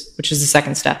pieces, which is the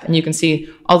second step. And you can see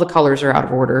all the colors are out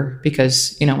of order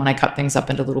because, when I cut things up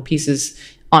into little pieces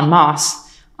en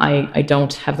masse, I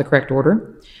don't have the correct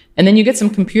order. And then you get some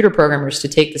computer programmers to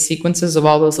take the sequences of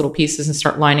all those little pieces and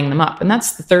start lining them up. And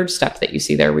that's the third step that you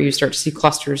see there, where you start to see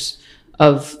clusters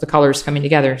of the colors coming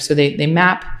together. So they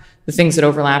map the things that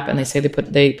overlap, and they say they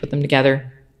put them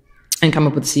together and come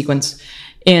up with a sequence.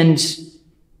 And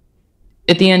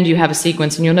at the end, you have a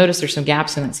sequence, and you'll notice there's some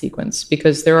gaps in that sequence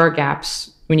because there are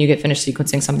gaps when you get finished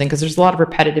sequencing something because there's a lot of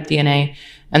repetitive DNA,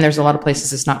 and there's a lot of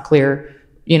places it's not clear,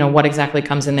 what exactly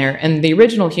comes in there. And the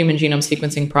original Human Genome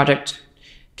Sequencing Project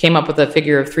came up with a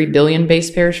figure of 3 billion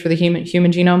base pairs for the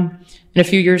human genome. And a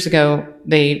few years ago,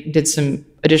 they did some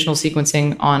additional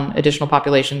sequencing on additional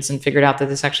populations and figured out that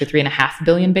there's actually 3.5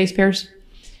 billion base pairs.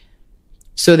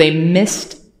 So they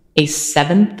missed a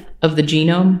seventh of the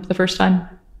genome the first time.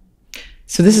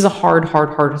 So this is a hard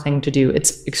thing to do.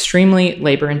 It's extremely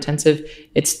labor intensive.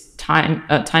 It's time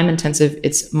intensive.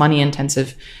 It's money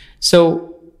intensive.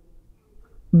 So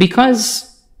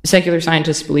because secular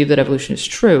scientists believe that evolution is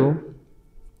true,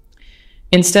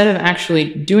 instead of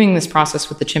actually doing this process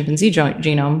with the chimpanzee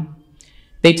genome,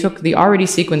 they took the already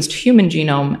sequenced human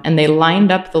genome and they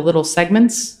lined up the little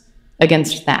segments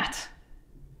against that.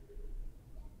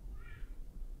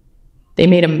 They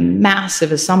made a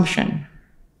massive assumption.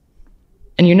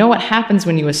 And you know what happens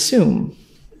when you assume?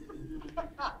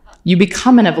 You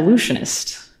become an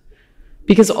evolutionist.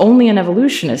 Because only an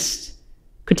evolutionist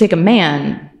could take a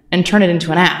man and turn it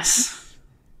into an ass.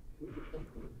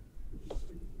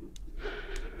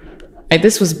 Right?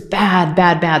 This was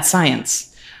bad science.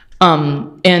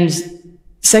 And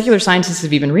secular scientists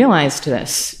have even realized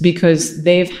this because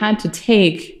they've had to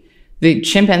take the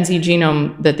chimpanzee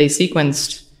genome that they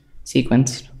sequenced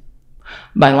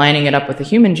by lining it up with the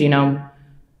human genome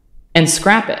and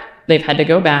scrap it. They've had to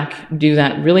go back, do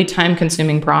that really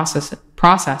time-consuming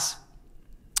process,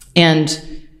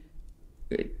 and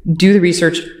do the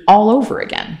research all over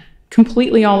again,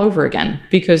 completely all over again,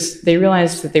 because they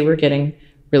realized that they were getting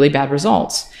really bad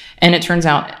results. And it turns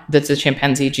out that the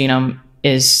chimpanzee genome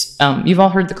is, you've all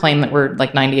heard the claim that we're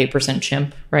like 98%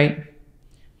 chimp, right?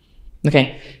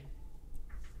 Okay.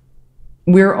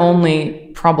 We're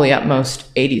only probably at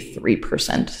most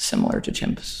 83% similar to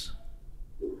chimps.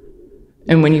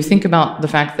 And when you think about the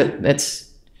fact that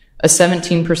it's a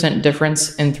 17%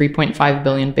 difference in 3.5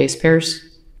 billion base pairs,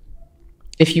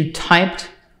 if you typed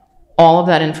all of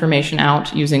that information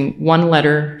out using one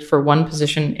letter for one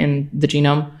position in the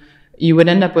genome, you would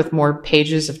end up with more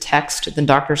pages of text than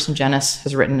Dr. Sungenis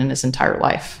has written in his entire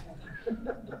life.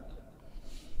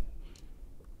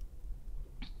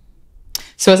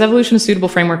 So is evolution a suitable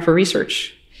framework for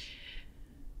research?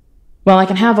 Well, I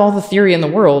can have all the theory in the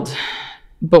world,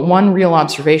 but one real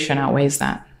observation outweighs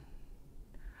that.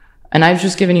 And I've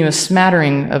just given you a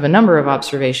smattering of a number of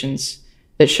observations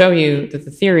that show you that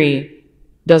the theory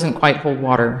doesn't quite hold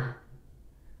water.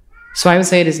 So I would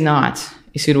say it is not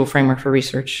a suitable framework for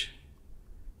research.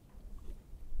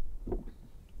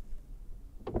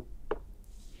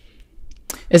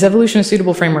 Is evolution a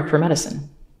suitable framework for medicine?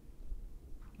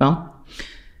 Well,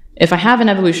 if I have an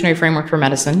evolutionary framework for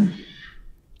medicine,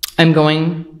 I'm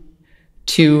going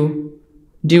to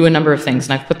do a number of things,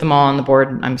 and I've put them all on the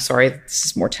board. I'm sorry, this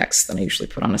is more text than I usually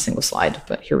put on a single slide,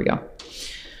 but here we go.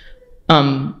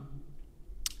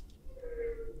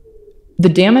 The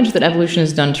damage that evolution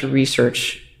has done to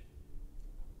research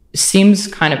seems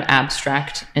kind of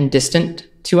abstract and distant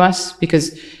to us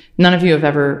because none of you have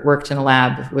ever worked in a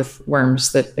lab with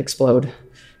worms that explode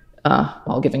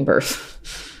while giving birth.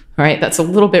 All right, that's a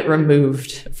little bit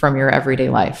removed from your everyday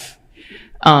life.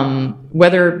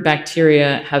 Whether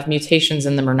bacteria have mutations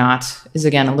in them or not is,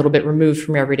 again, a little bit removed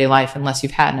from your everyday life unless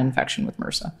you've had an infection with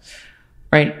MRSA,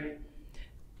 right?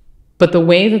 But the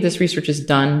way that this research is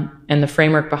done and the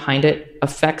framework behind it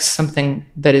affects something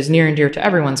that is near and dear to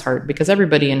everyone's heart because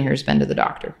everybody in here has been to the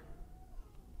doctor.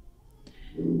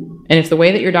 And if the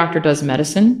way that your doctor does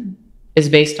medicine is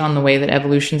based on the way that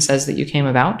evolution says that you came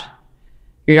about,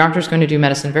 your doctor's going to do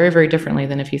medicine very, very differently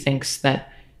than if he thinks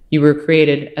that you were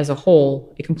created as a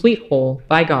whole, a complete whole,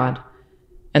 by God,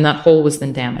 and that whole was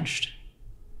then damaged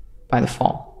by the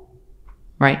fall,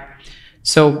 right?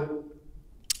 So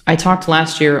I talked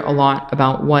last year a lot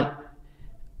about what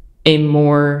a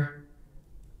more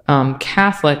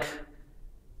Catholic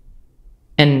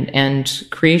and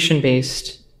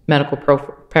creation-based medical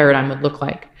paradigm would look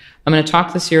like. I'm going to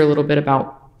talk this year a little bit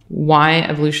about why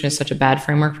evolution is such a bad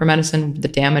framework for medicine, the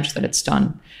damage that it's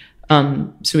done,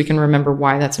 so we can remember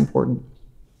why that's important.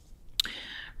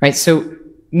 Right, so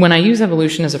when I use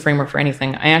evolution as a framework for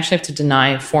anything, I actually have to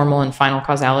deny formal and final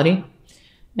causality.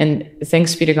 And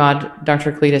thanks be to God,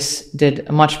 Dr. Cletus did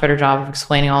a much better job of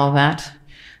explaining all of that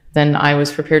than I was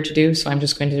prepared to do, so I'm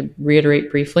just going to reiterate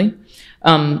briefly.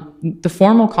 The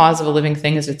formal cause of a living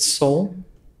thing is its soul.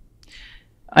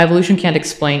 Evolution can't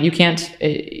explain, you can't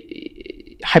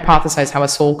hypothesize how a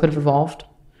soul could have evolved.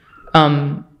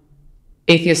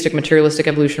 Atheistic, materialistic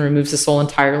evolution removes the soul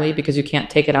entirely because you can't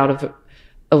take it out of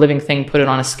a living thing, put it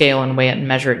on a scale and weigh it and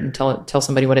measure it and tell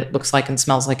somebody what it looks like and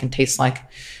smells like and tastes like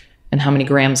and how many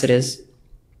grams it is.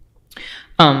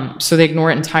 So they ignore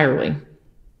it entirely,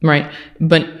 right?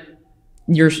 But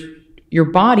your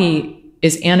body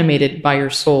is animated by your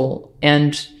soul,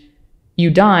 and you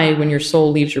die when your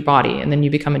soul leaves your body, and then you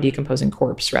become a decomposing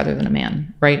corpse rather than a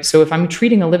man, right? So if I'm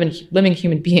treating a living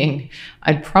human being,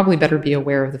 I'd probably better be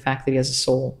aware of the fact that he has a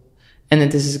soul, and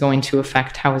that this is going to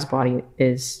affect how his body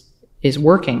is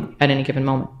working at any given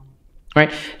moment,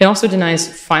 right? It also denies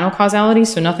final causality,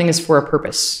 so nothing is for a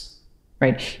purpose.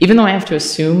 Right? Even though I have to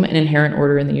assume an inherent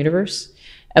order in the universe,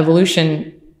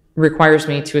 evolution requires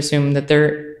me to assume that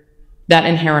that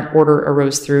inherent order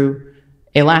arose through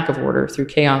a lack of order, through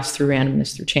chaos, through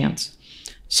randomness, through chance.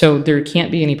 So there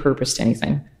can't be any purpose to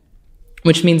anything,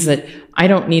 which means that I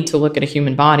don't need to look at a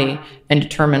human body and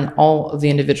determine all of the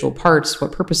individual parts,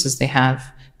 what purposes they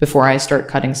have, before I start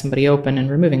cutting somebody open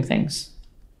and removing things.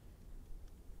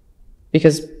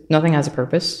 Because nothing has a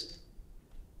purpose.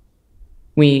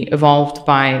 We evolved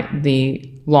by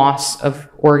the loss of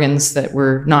organs that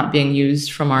were not being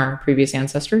used from our previous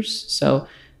ancestors. So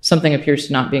something appears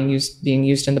to not being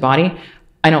used in the body.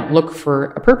 I don't look for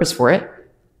a purpose for it.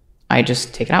 I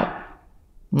just take it out.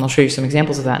 And I'll show you some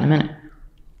examples of that in a minute.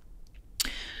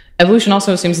 Evolution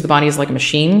also assumes that the body is like a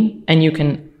machine, and you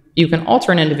can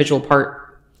alter an individual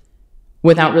part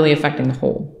without really affecting the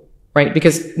whole. Right?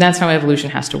 Because that's how evolution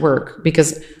has to work.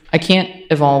 Because I can't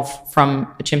evolve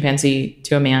from a chimpanzee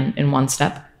to a man in one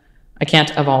step. I can't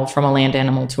evolve from a land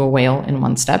animal to a whale in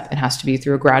one step. It has to be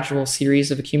through a gradual series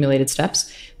of accumulated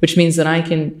steps, which means that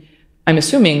I'm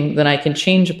assuming that I can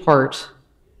change a part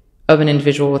of an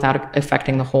individual without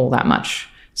affecting the whole that much.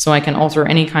 So I can alter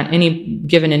any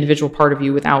given individual part of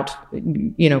you without,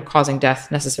 causing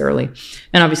death necessarily.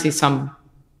 And obviously some,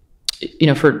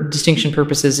 for distinction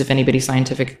purposes, if anybody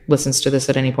scientific listens to this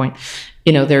at any point,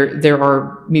 there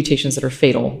are mutations that are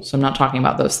fatal. So I'm not talking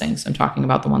about those things. I'm talking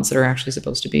about the ones that are actually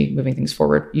supposed to be moving things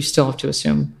forward. You still have to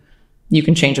assume you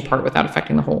can change a part without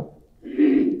affecting the whole.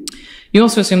 You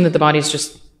also assume that the body is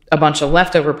just a bunch of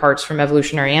leftover parts from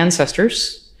evolutionary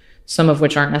ancestors, some of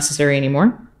which aren't necessary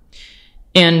anymore.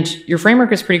 And your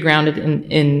framework is pretty grounded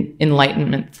in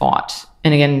Enlightenment thought.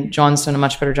 And again, John's done a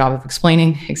much better job of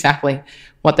explaining exactly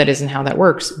what that is and how that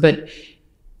works. But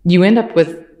you end up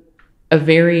with a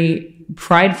very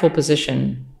prideful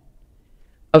position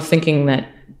of thinking that,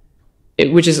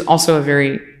 which is also a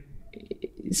very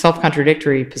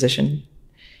self-contradictory position.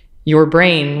 Your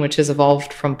brain, which has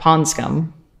evolved from pond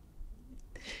scum,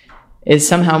 is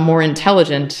somehow more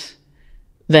intelligent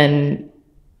than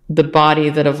the body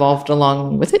that evolved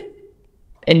along with it.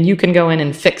 And you can go in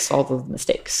and fix all the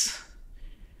mistakes.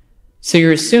 So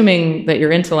you're assuming that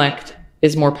your intellect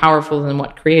is more powerful than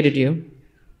what created you,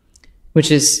 which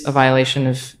is a violation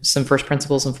of some first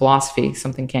principles in philosophy.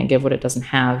 Something can't give what it doesn't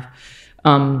have.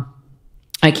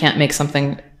 I can't make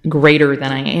something greater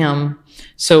than I am.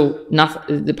 So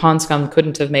the pond scum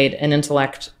couldn't have made an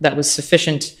intellect that was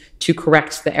sufficient to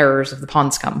correct the errors of the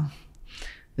pond scum.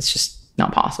 It's just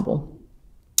not possible.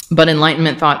 But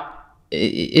Enlightenment thought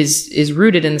is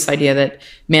rooted in this idea that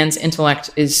man's intellect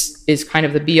is kind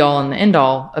of the be-all and the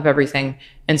end-all of everything.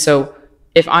 And so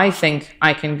if I think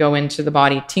I can go into the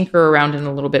body, tinker around in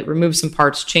a little bit, remove some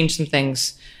parts, change some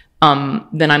things,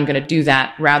 then I'm going to do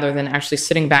that rather than actually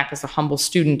sitting back as a humble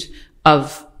student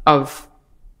of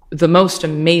the most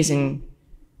amazing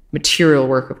material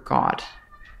work of God.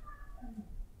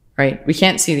 Right? We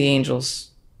can't see the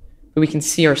angels, but we can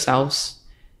see ourselves.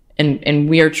 And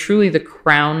we are truly the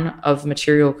crown of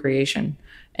material creation.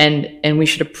 And we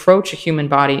should approach a human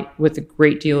body with a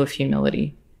great deal of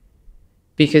humility,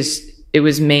 because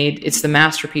it's the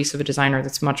masterpiece of a designer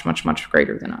that's much, much, much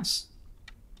greater than us.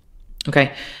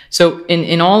 Okay, so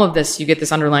in all of this, you get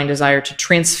this underlying desire to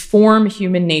transform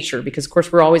human nature, because of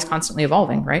course we're always constantly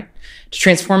evolving, right? To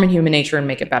transform in human nature and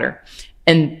make it better.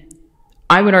 And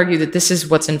I would argue that this is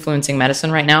what's influencing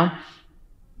medicine right now.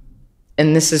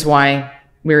 And this is why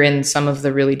we're in some of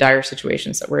the really dire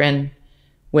situations that we're in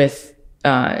with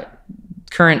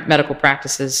current medical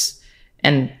practices,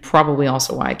 and probably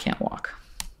also why I can't walk.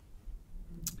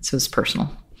 So it's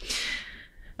personal.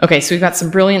 Okay, so we've got some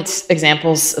brilliant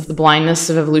examples of the blindness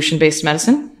of evolution-based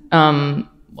medicine.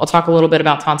 I'll talk a little bit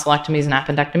about tonsillectomies and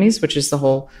appendectomies, which is the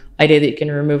whole idea that you can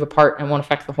remove a part and it won't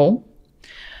affect the whole.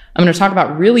 I'm going to talk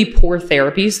about really poor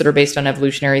therapies that are based on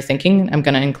evolutionary thinking. I'm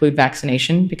going to include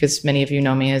vaccination, because many of you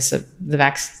know me as the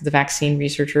vaccine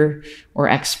researcher or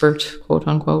expert, quote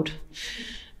unquote.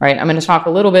 All right, I'm going to talk a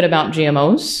little bit about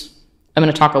GMOs. I'm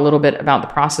going to talk a little bit about the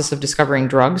process of discovering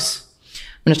drugs.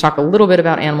 I'm going to talk a little bit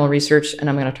about animal research, and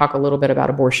I'm going to talk a little bit about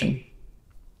abortion.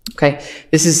 Okay,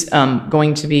 this is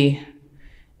going to be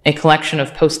a collection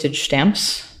of postage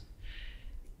stamps,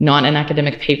 not an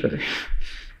academic paper.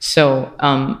 So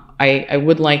I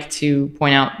would like to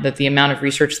point out that the amount of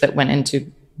research that went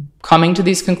into coming to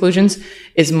these conclusions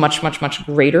is much, much, much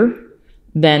greater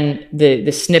than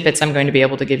the snippets I'm going to be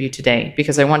able to give you today,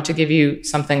 because I want to give you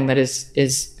something that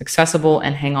is accessible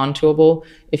and hang on toable.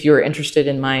 If you're interested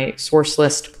in my source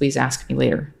list, please ask me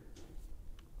later.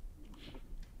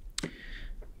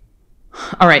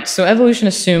 All right, so evolution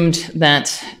assumed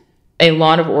that a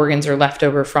lot of organs are left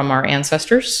over from our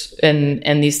ancestors,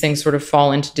 and these things sort of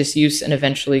fall into disuse and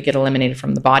eventually get eliminated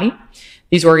from the body.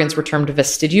 These organs were termed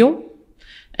vestigial,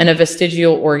 and a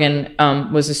vestigial organ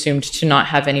was assumed to not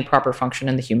have any proper function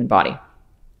in the human body.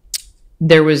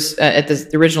 There was, at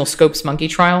the original Scopes monkey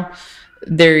trial,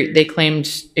 they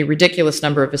claimed a ridiculous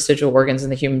number of vestigial organs in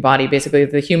the human body. Basically,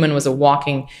 the human was a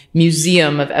walking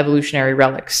museum of evolutionary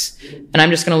relics. And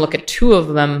I'm just going to look at two of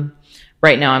them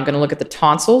right now. I'm going to look at the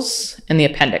tonsils and the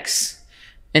appendix.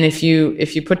 And if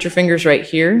you put your fingers right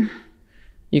here,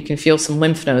 you can feel some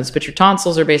lymph nodes, but your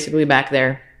tonsils are basically back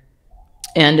there.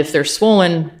 And if they're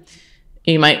swollen,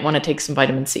 you might want to take some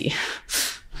vitamin C.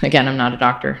 Again, I'm not a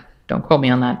doctor. Don't quote me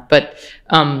on that. But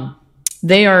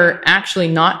they are actually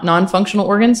not non-functional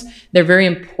organs. They're very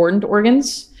important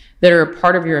organs that are a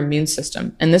part of your immune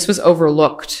system. And this was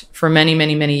overlooked for many,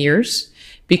 many, many years,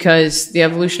 because the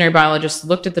evolutionary biologists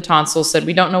looked at the tonsils, said,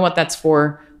 we don't know what that's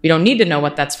for. We don't need to know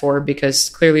what that's for, because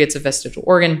clearly it's a vestigial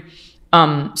organ.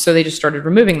 So they just started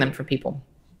removing them from people.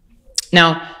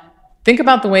 Now, think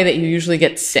about the way that you usually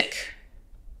get sick.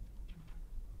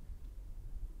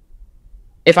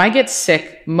 If I get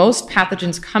sick, most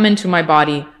pathogens come into my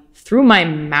body through my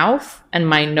mouth and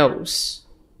my nose,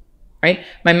 right?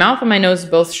 My mouth and my nose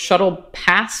both shuttle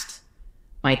past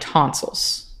my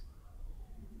tonsils.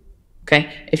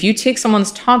 Okay? If you take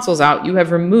someone's tonsils out, you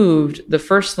have removed the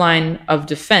first line of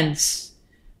defense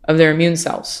of their immune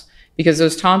cells, because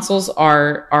those tonsils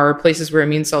are places where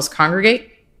immune cells congregate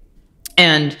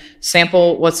and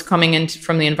sample what's coming in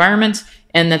from the environment,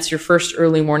 and that's your first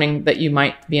early warning that you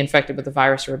might be infected with a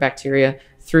virus or a bacteria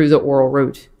through the oral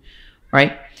route,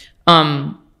 right?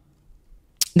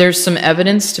 There's some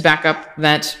evidence to back up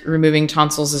that removing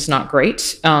tonsils is not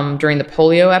great. During the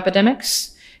polio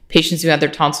epidemics, patients who had their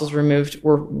tonsils removed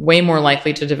were way more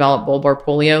likely to develop bulbar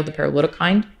polio, the paralytic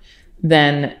kind,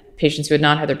 than patients who had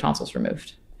not had their tonsils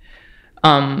removed.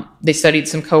 They studied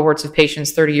some cohorts of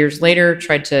patients 30 years later,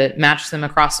 tried to match them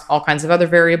across all kinds of other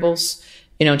variables,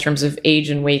 in terms of age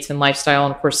and weight and lifestyle.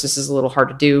 And of course, this is a little hard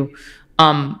to do.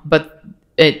 But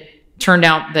it turned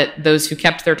out that those who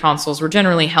kept their tonsils were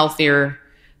generally healthier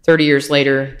 30 years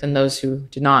later than those who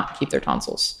did not keep their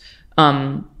tonsils.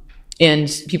 And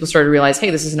people started to realize, hey,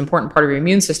 this is an important part of your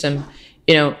immune system.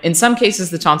 In some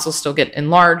cases, the tonsils still get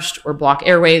enlarged or block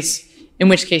airways, in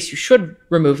which case you should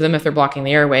remove them if they're blocking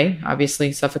the airway.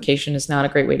 Obviously, suffocation is not a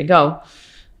great way to go.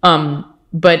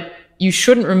 But you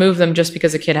shouldn't remove them just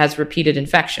because a kid has repeated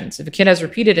infections. If a kid has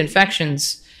repeated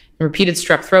infections and repeated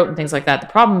strep throat and things like that, the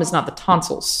problem is not the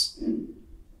tonsils.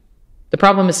 The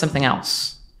problem is something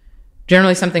else.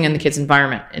 Generally something in the kid's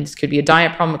environment. And it could be a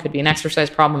diet problem, it could be an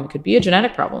exercise problem, it could be a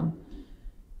genetic problem.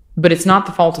 But it's not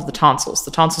the fault of the tonsils.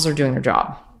 The tonsils are doing their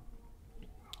job.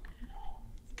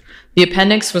 The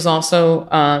appendix was also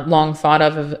long thought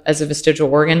of as a vestigial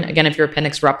organ. Again, if your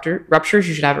appendix ruptures,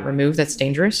 you should have it removed. That's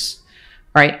dangerous.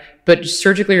 All right. But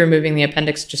surgically removing the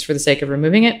appendix just for the sake of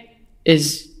removing it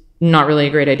is not really a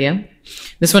great idea.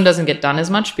 This one doesn't get done as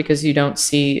much because you don't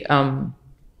see,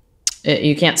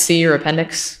 you can't see your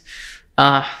appendix.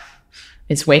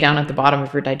 It's way down at the bottom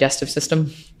of your digestive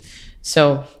system.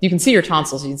 So you can see your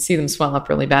tonsils. You can see them swell up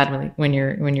really bad when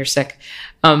you're sick.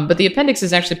 But the appendix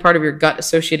is actually part of your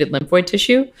gut-associated lymphoid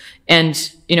tissue.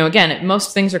 And, again,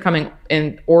 most things are coming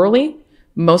in orally.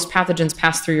 Most pathogens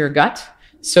pass through your gut.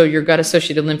 So your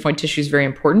gut-associated lymphoid tissue is very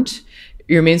important.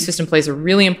 Your immune system plays a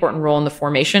really important role in the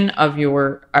formation of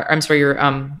your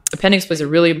appendix plays a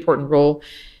really important role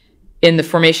in the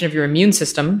formation of your immune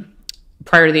system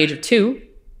prior to the age of 2,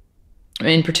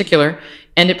 in particular.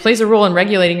 And it plays a role in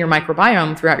regulating your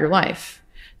microbiome throughout your life.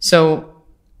 So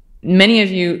many of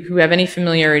you who have any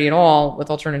familiarity at all with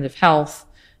alternative health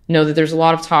know that there's a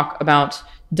lot of talk about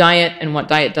diet and what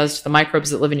diet does to the microbes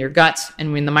that live in your gut.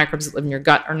 And when the microbes that live in your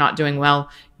gut are not doing well,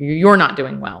 you're not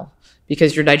doing well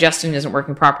because your digestion isn't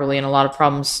working properly. And a lot of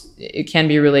problems, it can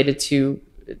be related to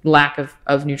lack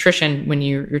of nutrition when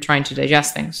you're trying to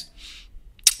digest things.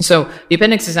 So the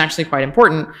appendix is actually quite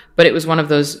important, but it was one of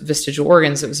those vestigial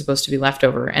organs that was supposed to be left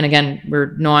over. And again,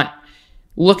 we're not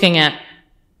looking at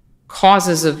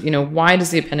causes of, why does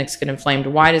the appendix get inflamed?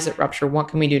 Why does it rupture? What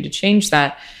can we do to change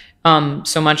that?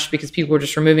 So much because people were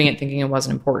just removing it thinking it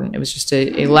wasn't important. It was just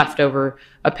a leftover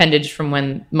appendage from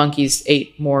when monkeys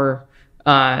ate more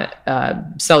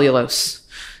cellulose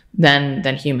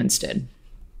than humans did,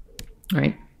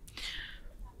 right?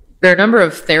 There are a number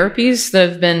of therapies that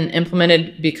have been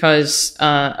implemented because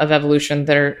of evolution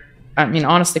that are,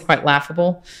 honestly quite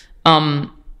laughable.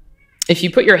 If you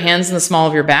put your hands in the small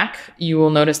of your back, you will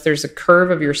notice there's a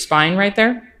curve of your spine right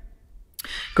there.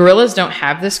 Gorillas don't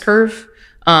have this curve.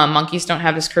 Monkeys don't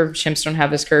have this curve. Chimps don't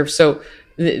have this curve. So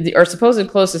our supposed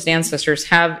closest ancestors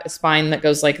have a spine that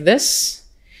goes like this.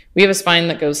 We have a spine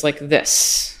that goes like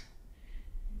this.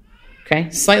 Okay,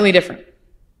 slightly different,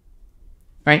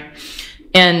 right?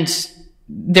 And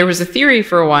there was a theory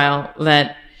for a while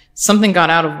that something got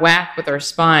out of whack with our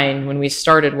spine when we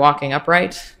started walking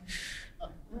upright.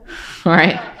 All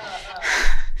right.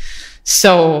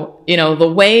 So,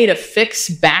 the way to fix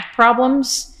back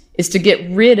problems is to get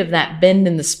rid of that bend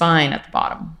in the spine at the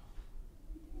bottom.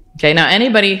 Okay. Now,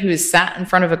 anybody who's sat in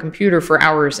front of a computer for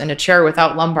hours in a chair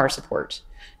without lumbar support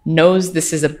knows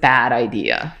this is a bad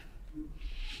idea.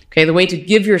 Okay, the way to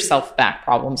give yourself back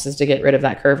problems is to get rid of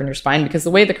that curve in your spine, because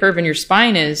the way the curve in your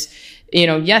spine is,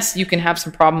 yes, you can have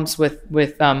some problems with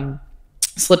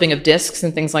slipping of discs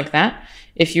and things like that.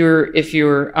 If your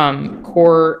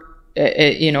core,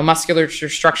 musculature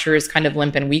structure is kind of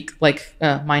limp and weak, like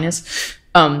mine is,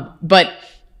 but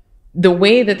the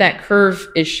way that curve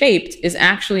is shaped is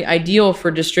actually ideal for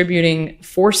distributing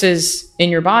forces in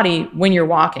your body when you're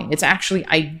walking. It's actually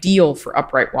ideal for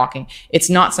upright walking. It's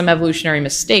not some evolutionary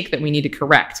mistake that we need to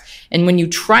correct. And when you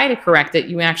try to correct it,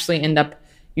 you actually end up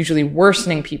usually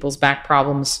worsening people's back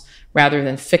problems rather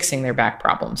than fixing their back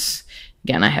problems.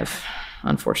 Again, I have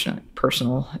unfortunate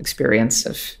personal experience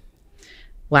of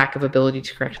lack of ability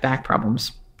to correct back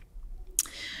problems.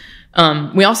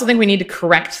 We also think we need to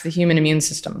correct the human immune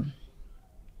system.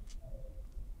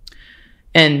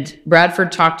 And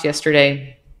Bradford talked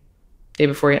yesterday, day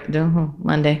before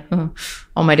Monday,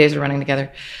 all my days are running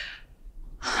together,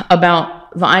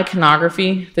 about the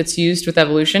iconography that's used with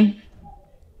evolution.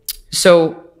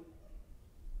 So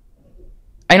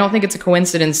I don't think it's a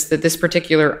coincidence that this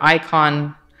particular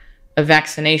icon of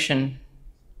vaccination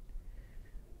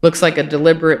looks like a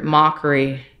deliberate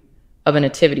mockery of a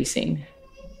nativity scene.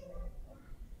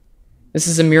 This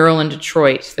is a mural in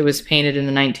Detroit that was painted in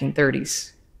the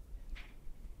 1930s.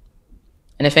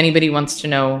 And if anybody wants to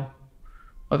know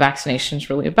what vaccination is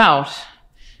really about,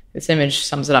 this image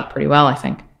sums it up pretty well, I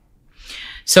think.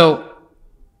 So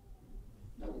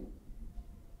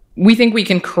we think we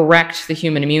can correct the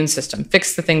human immune system,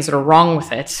 fix the things that are wrong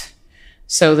with it,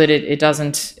 so that it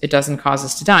doesn't cause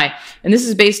us to die. And this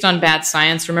is based on bad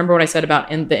science. Remember what I said about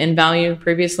the N value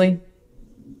previously?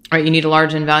 Right, you need a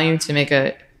large N value to make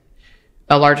a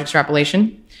large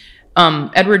extrapolation.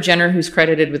 Edward Jenner, who's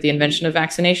credited with the invention of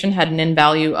vaccination, had an N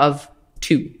value of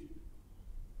 2.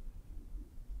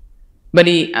 But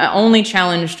he only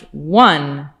challenged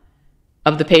one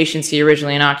of the patients he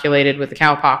originally inoculated with the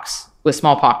cowpox, with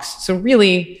smallpox. So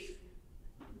really,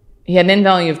 he had an N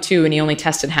value of 2, and he only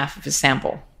tested half of his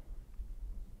sample.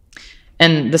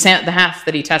 And the half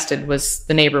that he tested was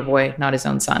the neighbor boy, not his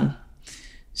own son.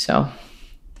 So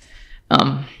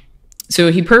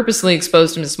he purposely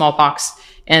exposed him to smallpox,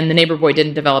 and the neighbor boy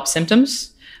didn't develop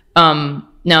symptoms.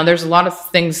 Now, there's a lot of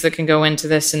things that can go into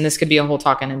this, and this could be a whole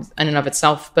talk in and of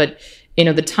itself. But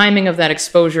the timing of that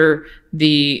exposure,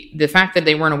 the fact that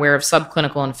they weren't aware of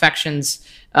subclinical infections,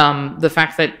 the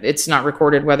fact that it's not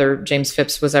recorded whether James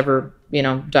Phipps was ever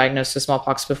diagnosed with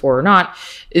smallpox before or not.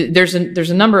 There's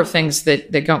a number of things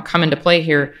that come into play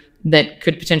here that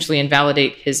could potentially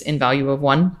invalidate his N value of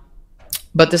 1.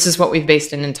 But this is what we've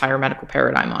based an entire medical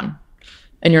paradigm on,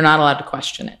 and you're not allowed to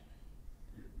question it,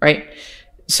 right?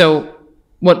 So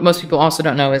what most people also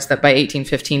don't know is that by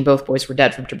 1815, both boys were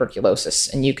dead from tuberculosis,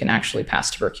 and you can actually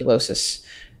pass tuberculosis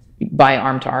by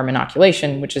arm-to-arm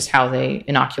inoculation, which is how they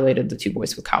inoculated the 2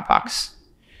 boys with cowpox.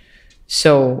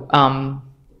 So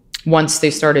once they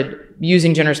started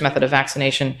using Jenner's method of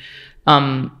vaccination,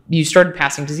 you started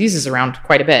passing diseases around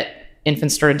quite a bit.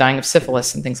 Infants started dying of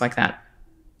syphilis and things like that.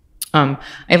 I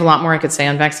have a lot more I could say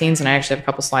on vaccines, and I actually have a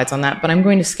couple slides on that, but I'm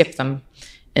going to skip them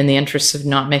in the interest of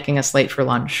not making us late for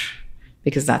lunch,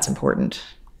 because that's important.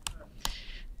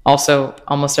 Also,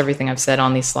 almost everything I've said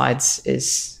on these slides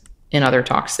is in other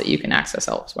talks that you can access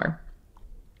elsewhere.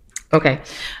 Okay,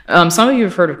 some of you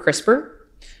have heard of CRISPR.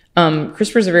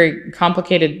 CRISPR is a very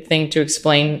complicated thing to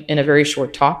explain in a very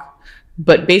short talk,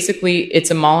 but basically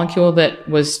it's a molecule that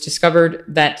was discovered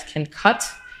that can cut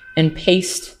and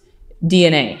paste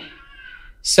DNA.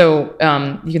 So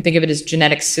you can think of it as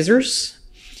genetic scissors.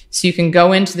 So you can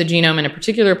go into the genome in a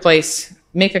particular place,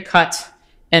 make a cut,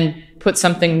 and put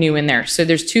something new in there. So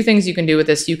there's 2 things you can do with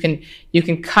this. You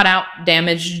can cut out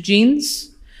damaged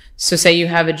genes. So say you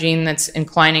have a gene that's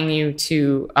inclining you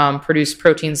to produce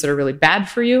proteins that are really bad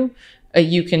for you.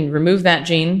 You can remove that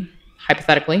gene,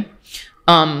 hypothetically.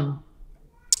 And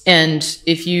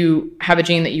if you have a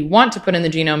gene that you want to put in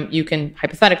the genome, you can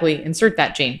hypothetically insert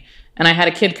that gene. And I had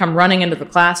a kid come running into the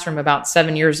classroom about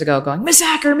 7 years ago going, Miss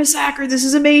Acker, this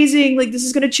is amazing. Like, this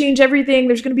is going to change everything.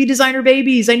 There's going to be designer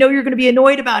babies. I know you're going to be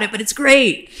annoyed about it, but it's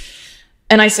great.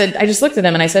 And I just looked at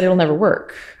him and I said, it'll never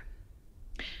work.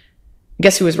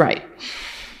 Guess who was right?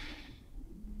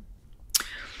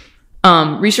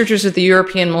 Researchers at the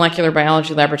European Molecular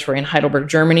Biology Laboratory in Heidelberg,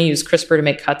 Germany, used CRISPR to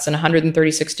make cuts in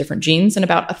 136 different genes. In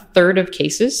about a third of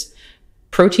cases,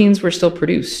 proteins were still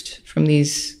produced from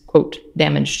these, quote,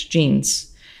 damaged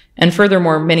genes. And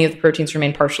furthermore, many of the proteins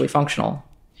remain partially functional.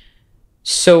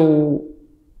 So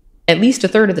at least a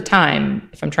third of the time,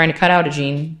 if I'm trying to cut out a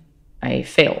gene, I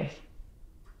fail.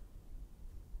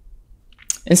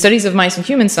 In studies of mice and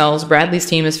human cells, Bradley's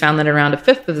team has found that around a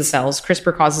fifth of the cells,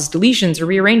 CRISPR causes deletions or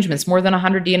rearrangements more than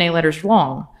 100 DNA letters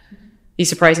long. These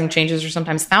surprising changes are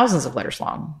sometimes thousands of letters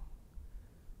long.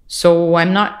 So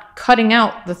I'm not cutting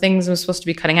out the things I'm supposed to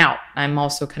be cutting out. I'm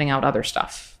also cutting out other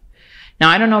stuff. Now,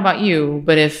 I don't know about you,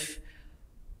 but if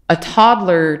a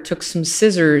toddler took some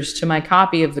scissors to my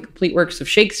copy of the complete works of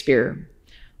Shakespeare,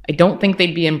 I don't think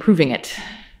they'd be improving it.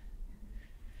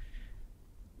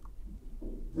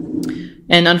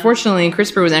 And unfortunately,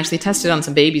 CRISPR was actually tested on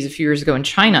some babies a few years ago in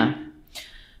China.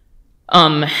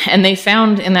 And they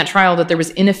found in that trial that there was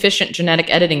inefficient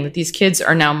genetic editing, that these kids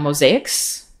are now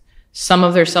mosaics. Some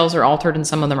of their cells are altered and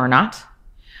some of them are not.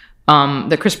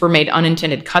 The CRISPR made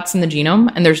unintended cuts in the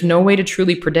genome, and there's no way to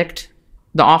truly predict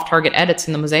the off-target edits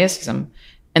in the mosaicism,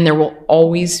 and there will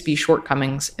always be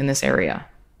shortcomings in this area.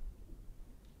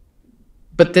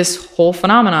 But this whole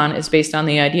phenomenon is based on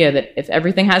the idea that if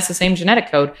everything has the same genetic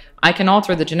code, I can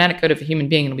alter the genetic code of a human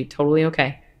being and it'll be totally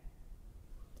okay.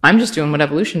 I'm just doing what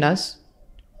evolution does,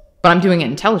 but I'm doing it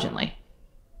intelligently.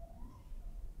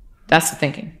 That's the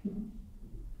thinking.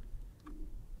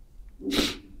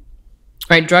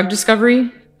 Right, drug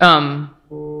discovery.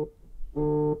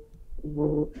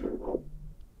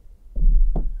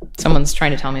 Someone's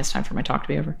trying to tell me it's time for my talk to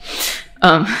be over.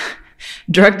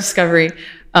 Drug discovery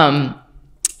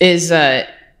is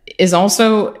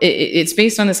also, it's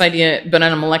based on this idea, but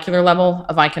on a molecular level,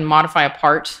 of I can modify a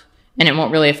part and it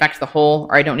won't really affect the whole,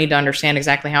 or I don't need to understand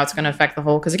exactly how it's going to affect the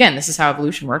whole. Because again, this is how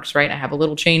evolution works, right? I have a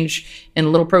little change in a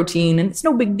little protein and it's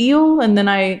no big deal. And then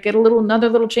I get another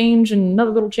little change and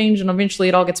another little change, and eventually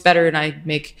it all gets better. And I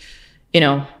make,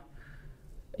 a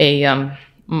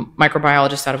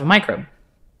microbiologist out of a microbe.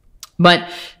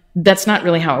 But that's not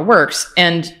really how it works.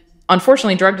 And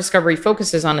unfortunately, drug discovery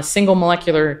focuses on a single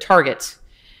molecular target.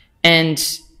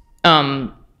 And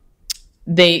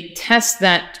they test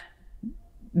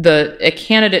a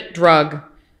candidate drug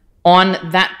on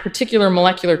that particular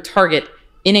molecular target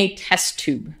in a test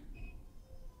tube.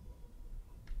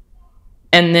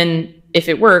 And then if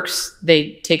it works,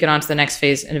 they take it on to the next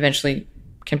phase and eventually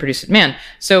can produce it in man.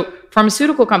 So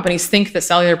pharmaceutical companies think that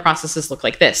cellular processes look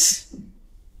like this,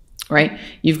 right?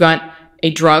 You've got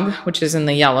a drug, which is in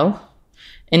the yellow,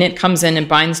 and it comes in and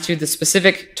binds to the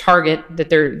specific target that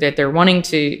they're wanting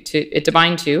it to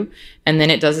bind to, and then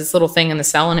it does its little thing in the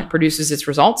cell and it produces its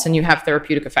results, and you have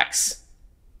therapeutic effects.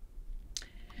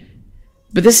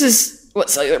 But this is what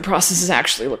cellular processes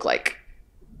actually look like.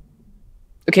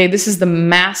 Okay, this is the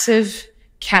massive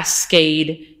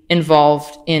cascade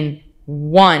involved in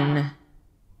one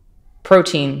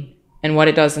protein and what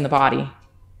it does in the body.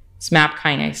 It's MAP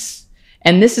kinase.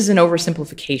 And this is an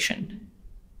oversimplification.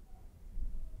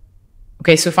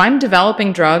 Okay, so if I'm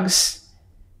developing drugs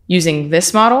using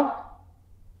this model,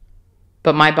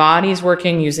 but my body's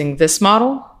working using this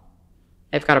model,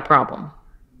 I've got a problem.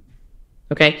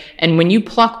 Okay, and when you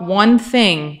pluck one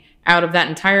thing out of that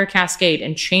entire cascade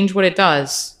and change what it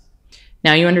does,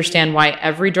 now you understand why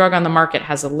every drug on the market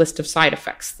has a list of side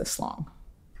effects this long.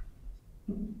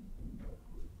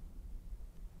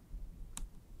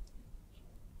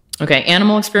 Okay,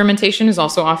 animal experimentation is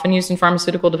also often used in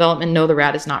pharmaceutical development. No, the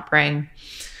rat is not praying.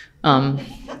 Okay,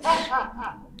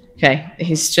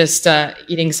 he's just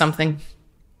eating something.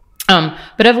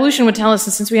 But evolution would tell us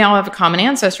that since we all have a common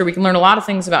ancestor, we can learn a lot of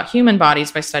things about human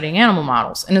bodies by studying animal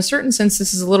models. In a certain sense,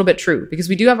 this is a little bit true because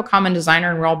we do have a common designer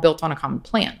and we're all built on a common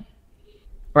plan,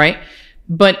 right?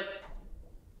 But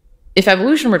if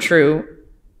evolution were true,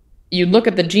 you look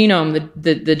at the genome,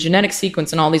 the genetic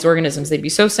sequence in all these organisms, they'd be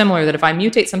so similar that if I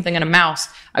mutate something in a mouse,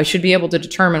 I should be able to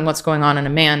determine what's going on in a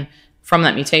man from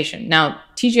that mutation. Now,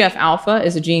 TGF-alpha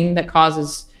is a gene that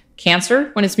causes cancer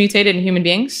when it's mutated in human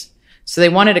beings. So they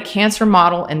wanted a cancer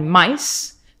model in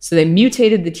mice. So they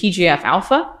mutated the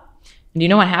TGF-alpha. And do you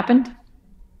know what happened?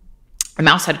 The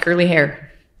mouse had curly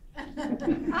hair.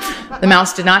 The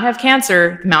mouse did not have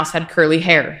cancer. The mouse had curly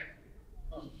hair.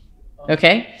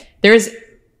 Okay? There's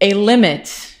a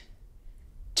limit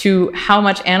to how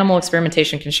much animal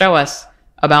experimentation can show us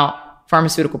about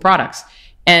pharmaceutical products.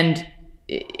 And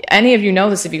any of you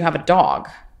know this if you have a dog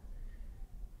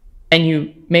and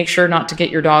you make sure not to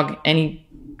get your dog any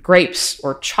grapes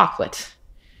or chocolate,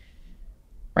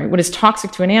 right? What is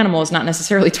toxic to an animal is not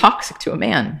necessarily toxic to a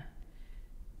man.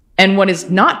 And what is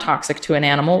not toxic to an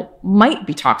animal might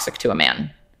be toxic to a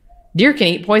man. Deer can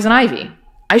eat poison ivy.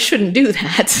 I shouldn't do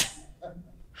that.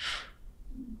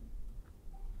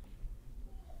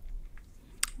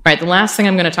 All right, the last thing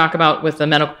I'm going to talk about with the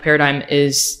medical paradigm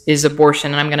is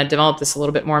abortion, and I'm going to develop this a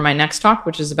little bit more in my next talk,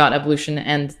 which is about evolution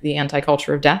and the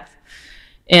anti-culture of death.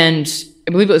 And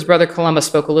I believe it was Brother Columba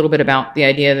spoke a little bit about the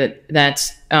idea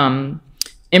that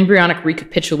embryonic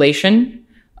recapitulation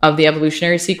of the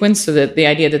evolutionary sequence, so that the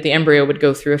idea that the embryo would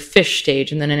go through a fish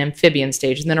stage and then an amphibian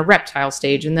stage and then a reptile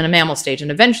stage and then a mammal stage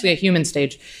and eventually a human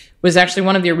stage, was actually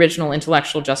one of the original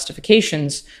intellectual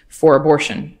justifications for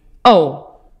abortion. Oh,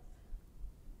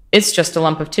 it's just a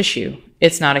lump of tissue.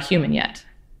 It's not a human yet.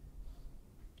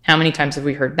 How many times have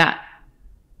we heard that?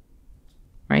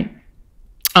 Right?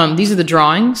 These are the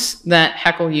drawings that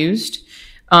Haeckel used.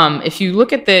 If you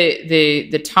look at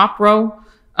the top row,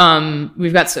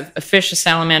 we've got a fish, a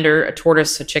salamander, a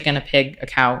tortoise, a chicken, a pig, a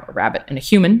cow, a rabbit, and a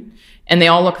human, and they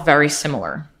all look very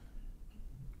similar.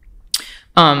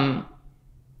 Haeckel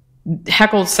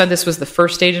said this was the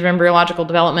first stage of embryological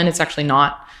development. It's actually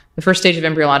not. The first stage of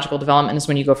embryological development is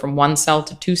when you go from one cell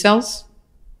to two cells.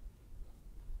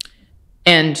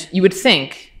 And you would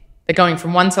think that going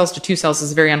from one cells to two cells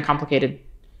is a very uncomplicated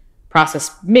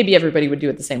process. Maybe everybody would do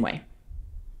it the same way.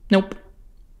 Nope.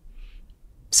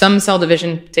 Some cell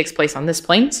division takes place on this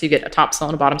plane, so you get a top cell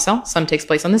and a bottom cell. Some takes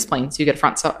place on this plane, so you get a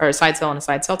front cell or a side cell and a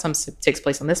side cell. Some takes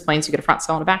place on this plane, so you get a front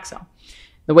cell and a back cell.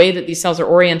 The way that these cells are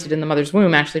oriented in the mother's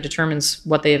womb actually determines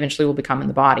what they eventually will become in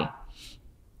the body.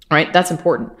 All right, that's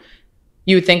important.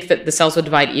 You would think that the cells would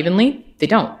divide evenly. They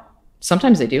don't.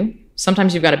 Sometimes they do.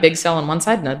 Sometimes you've got a big cell on one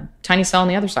side and a tiny cell on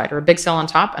the other side, or a big cell on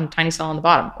top and a tiny cell on the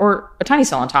bottom, or a tiny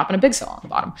cell on top and a big cell on the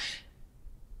bottom.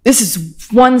 This is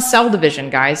one cell division,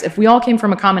 guys. If we all came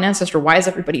from a common ancestor, why is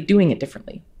everybody doing it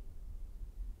differently?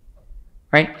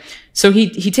 Right? So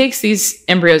he takes these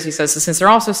embryos, he says, so since they're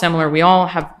all so similar, we all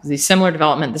have the similar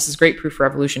development, this is great proof for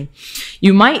evolution.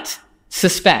 You might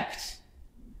suspect,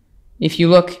 if you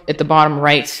look at the bottom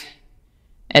right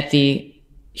at the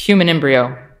human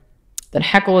embryo, that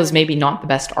Haeckel is maybe not the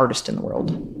best artist in the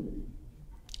world.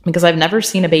 Because I've never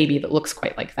seen a baby that looks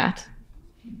quite like that.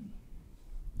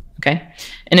 Okay?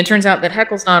 And it turns out that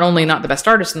Haeckel's not only not the best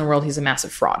artist in the world, he's a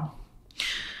massive fraud.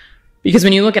 Because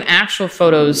when you look at actual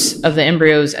photos of the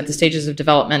embryos at the stages of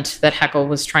development that Haeckel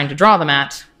was trying to draw them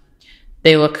at,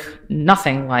 they look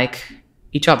nothing like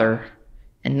each other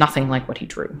and nothing like what he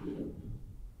drew.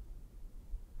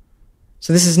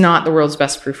 So this is not the world's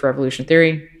best proof for evolution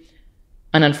theory.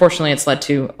 And unfortunately, it's led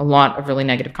to a lot of really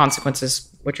negative consequences,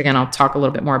 which again, I'll talk a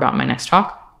little bit more about in my next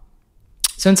talk.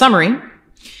 So in summary,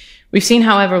 we've seen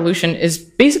how evolution is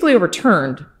basically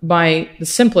overturned by the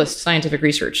simplest scientific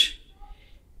research.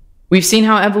 We've seen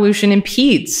how evolution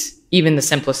impedes even the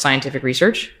simplest scientific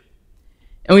research.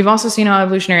 And we've also seen how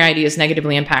evolutionary ideas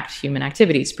negatively impact human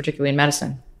activities, particularly in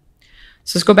medicine.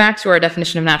 So let's go back to our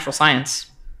definition of natural science.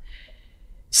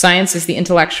 Science is the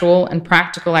intellectual and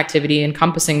practical activity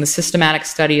encompassing the systematic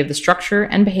study of the structure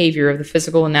and behavior of the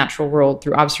physical and natural world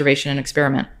through observation and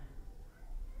experiment.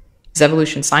 Is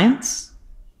evolution science?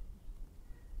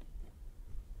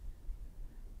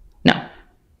 No.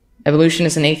 Evolution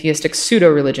is an atheistic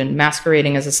pseudo-religion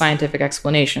masquerading as a scientific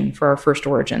explanation for our first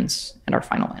origins and our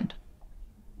final end.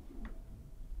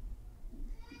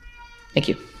 Thank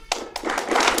you.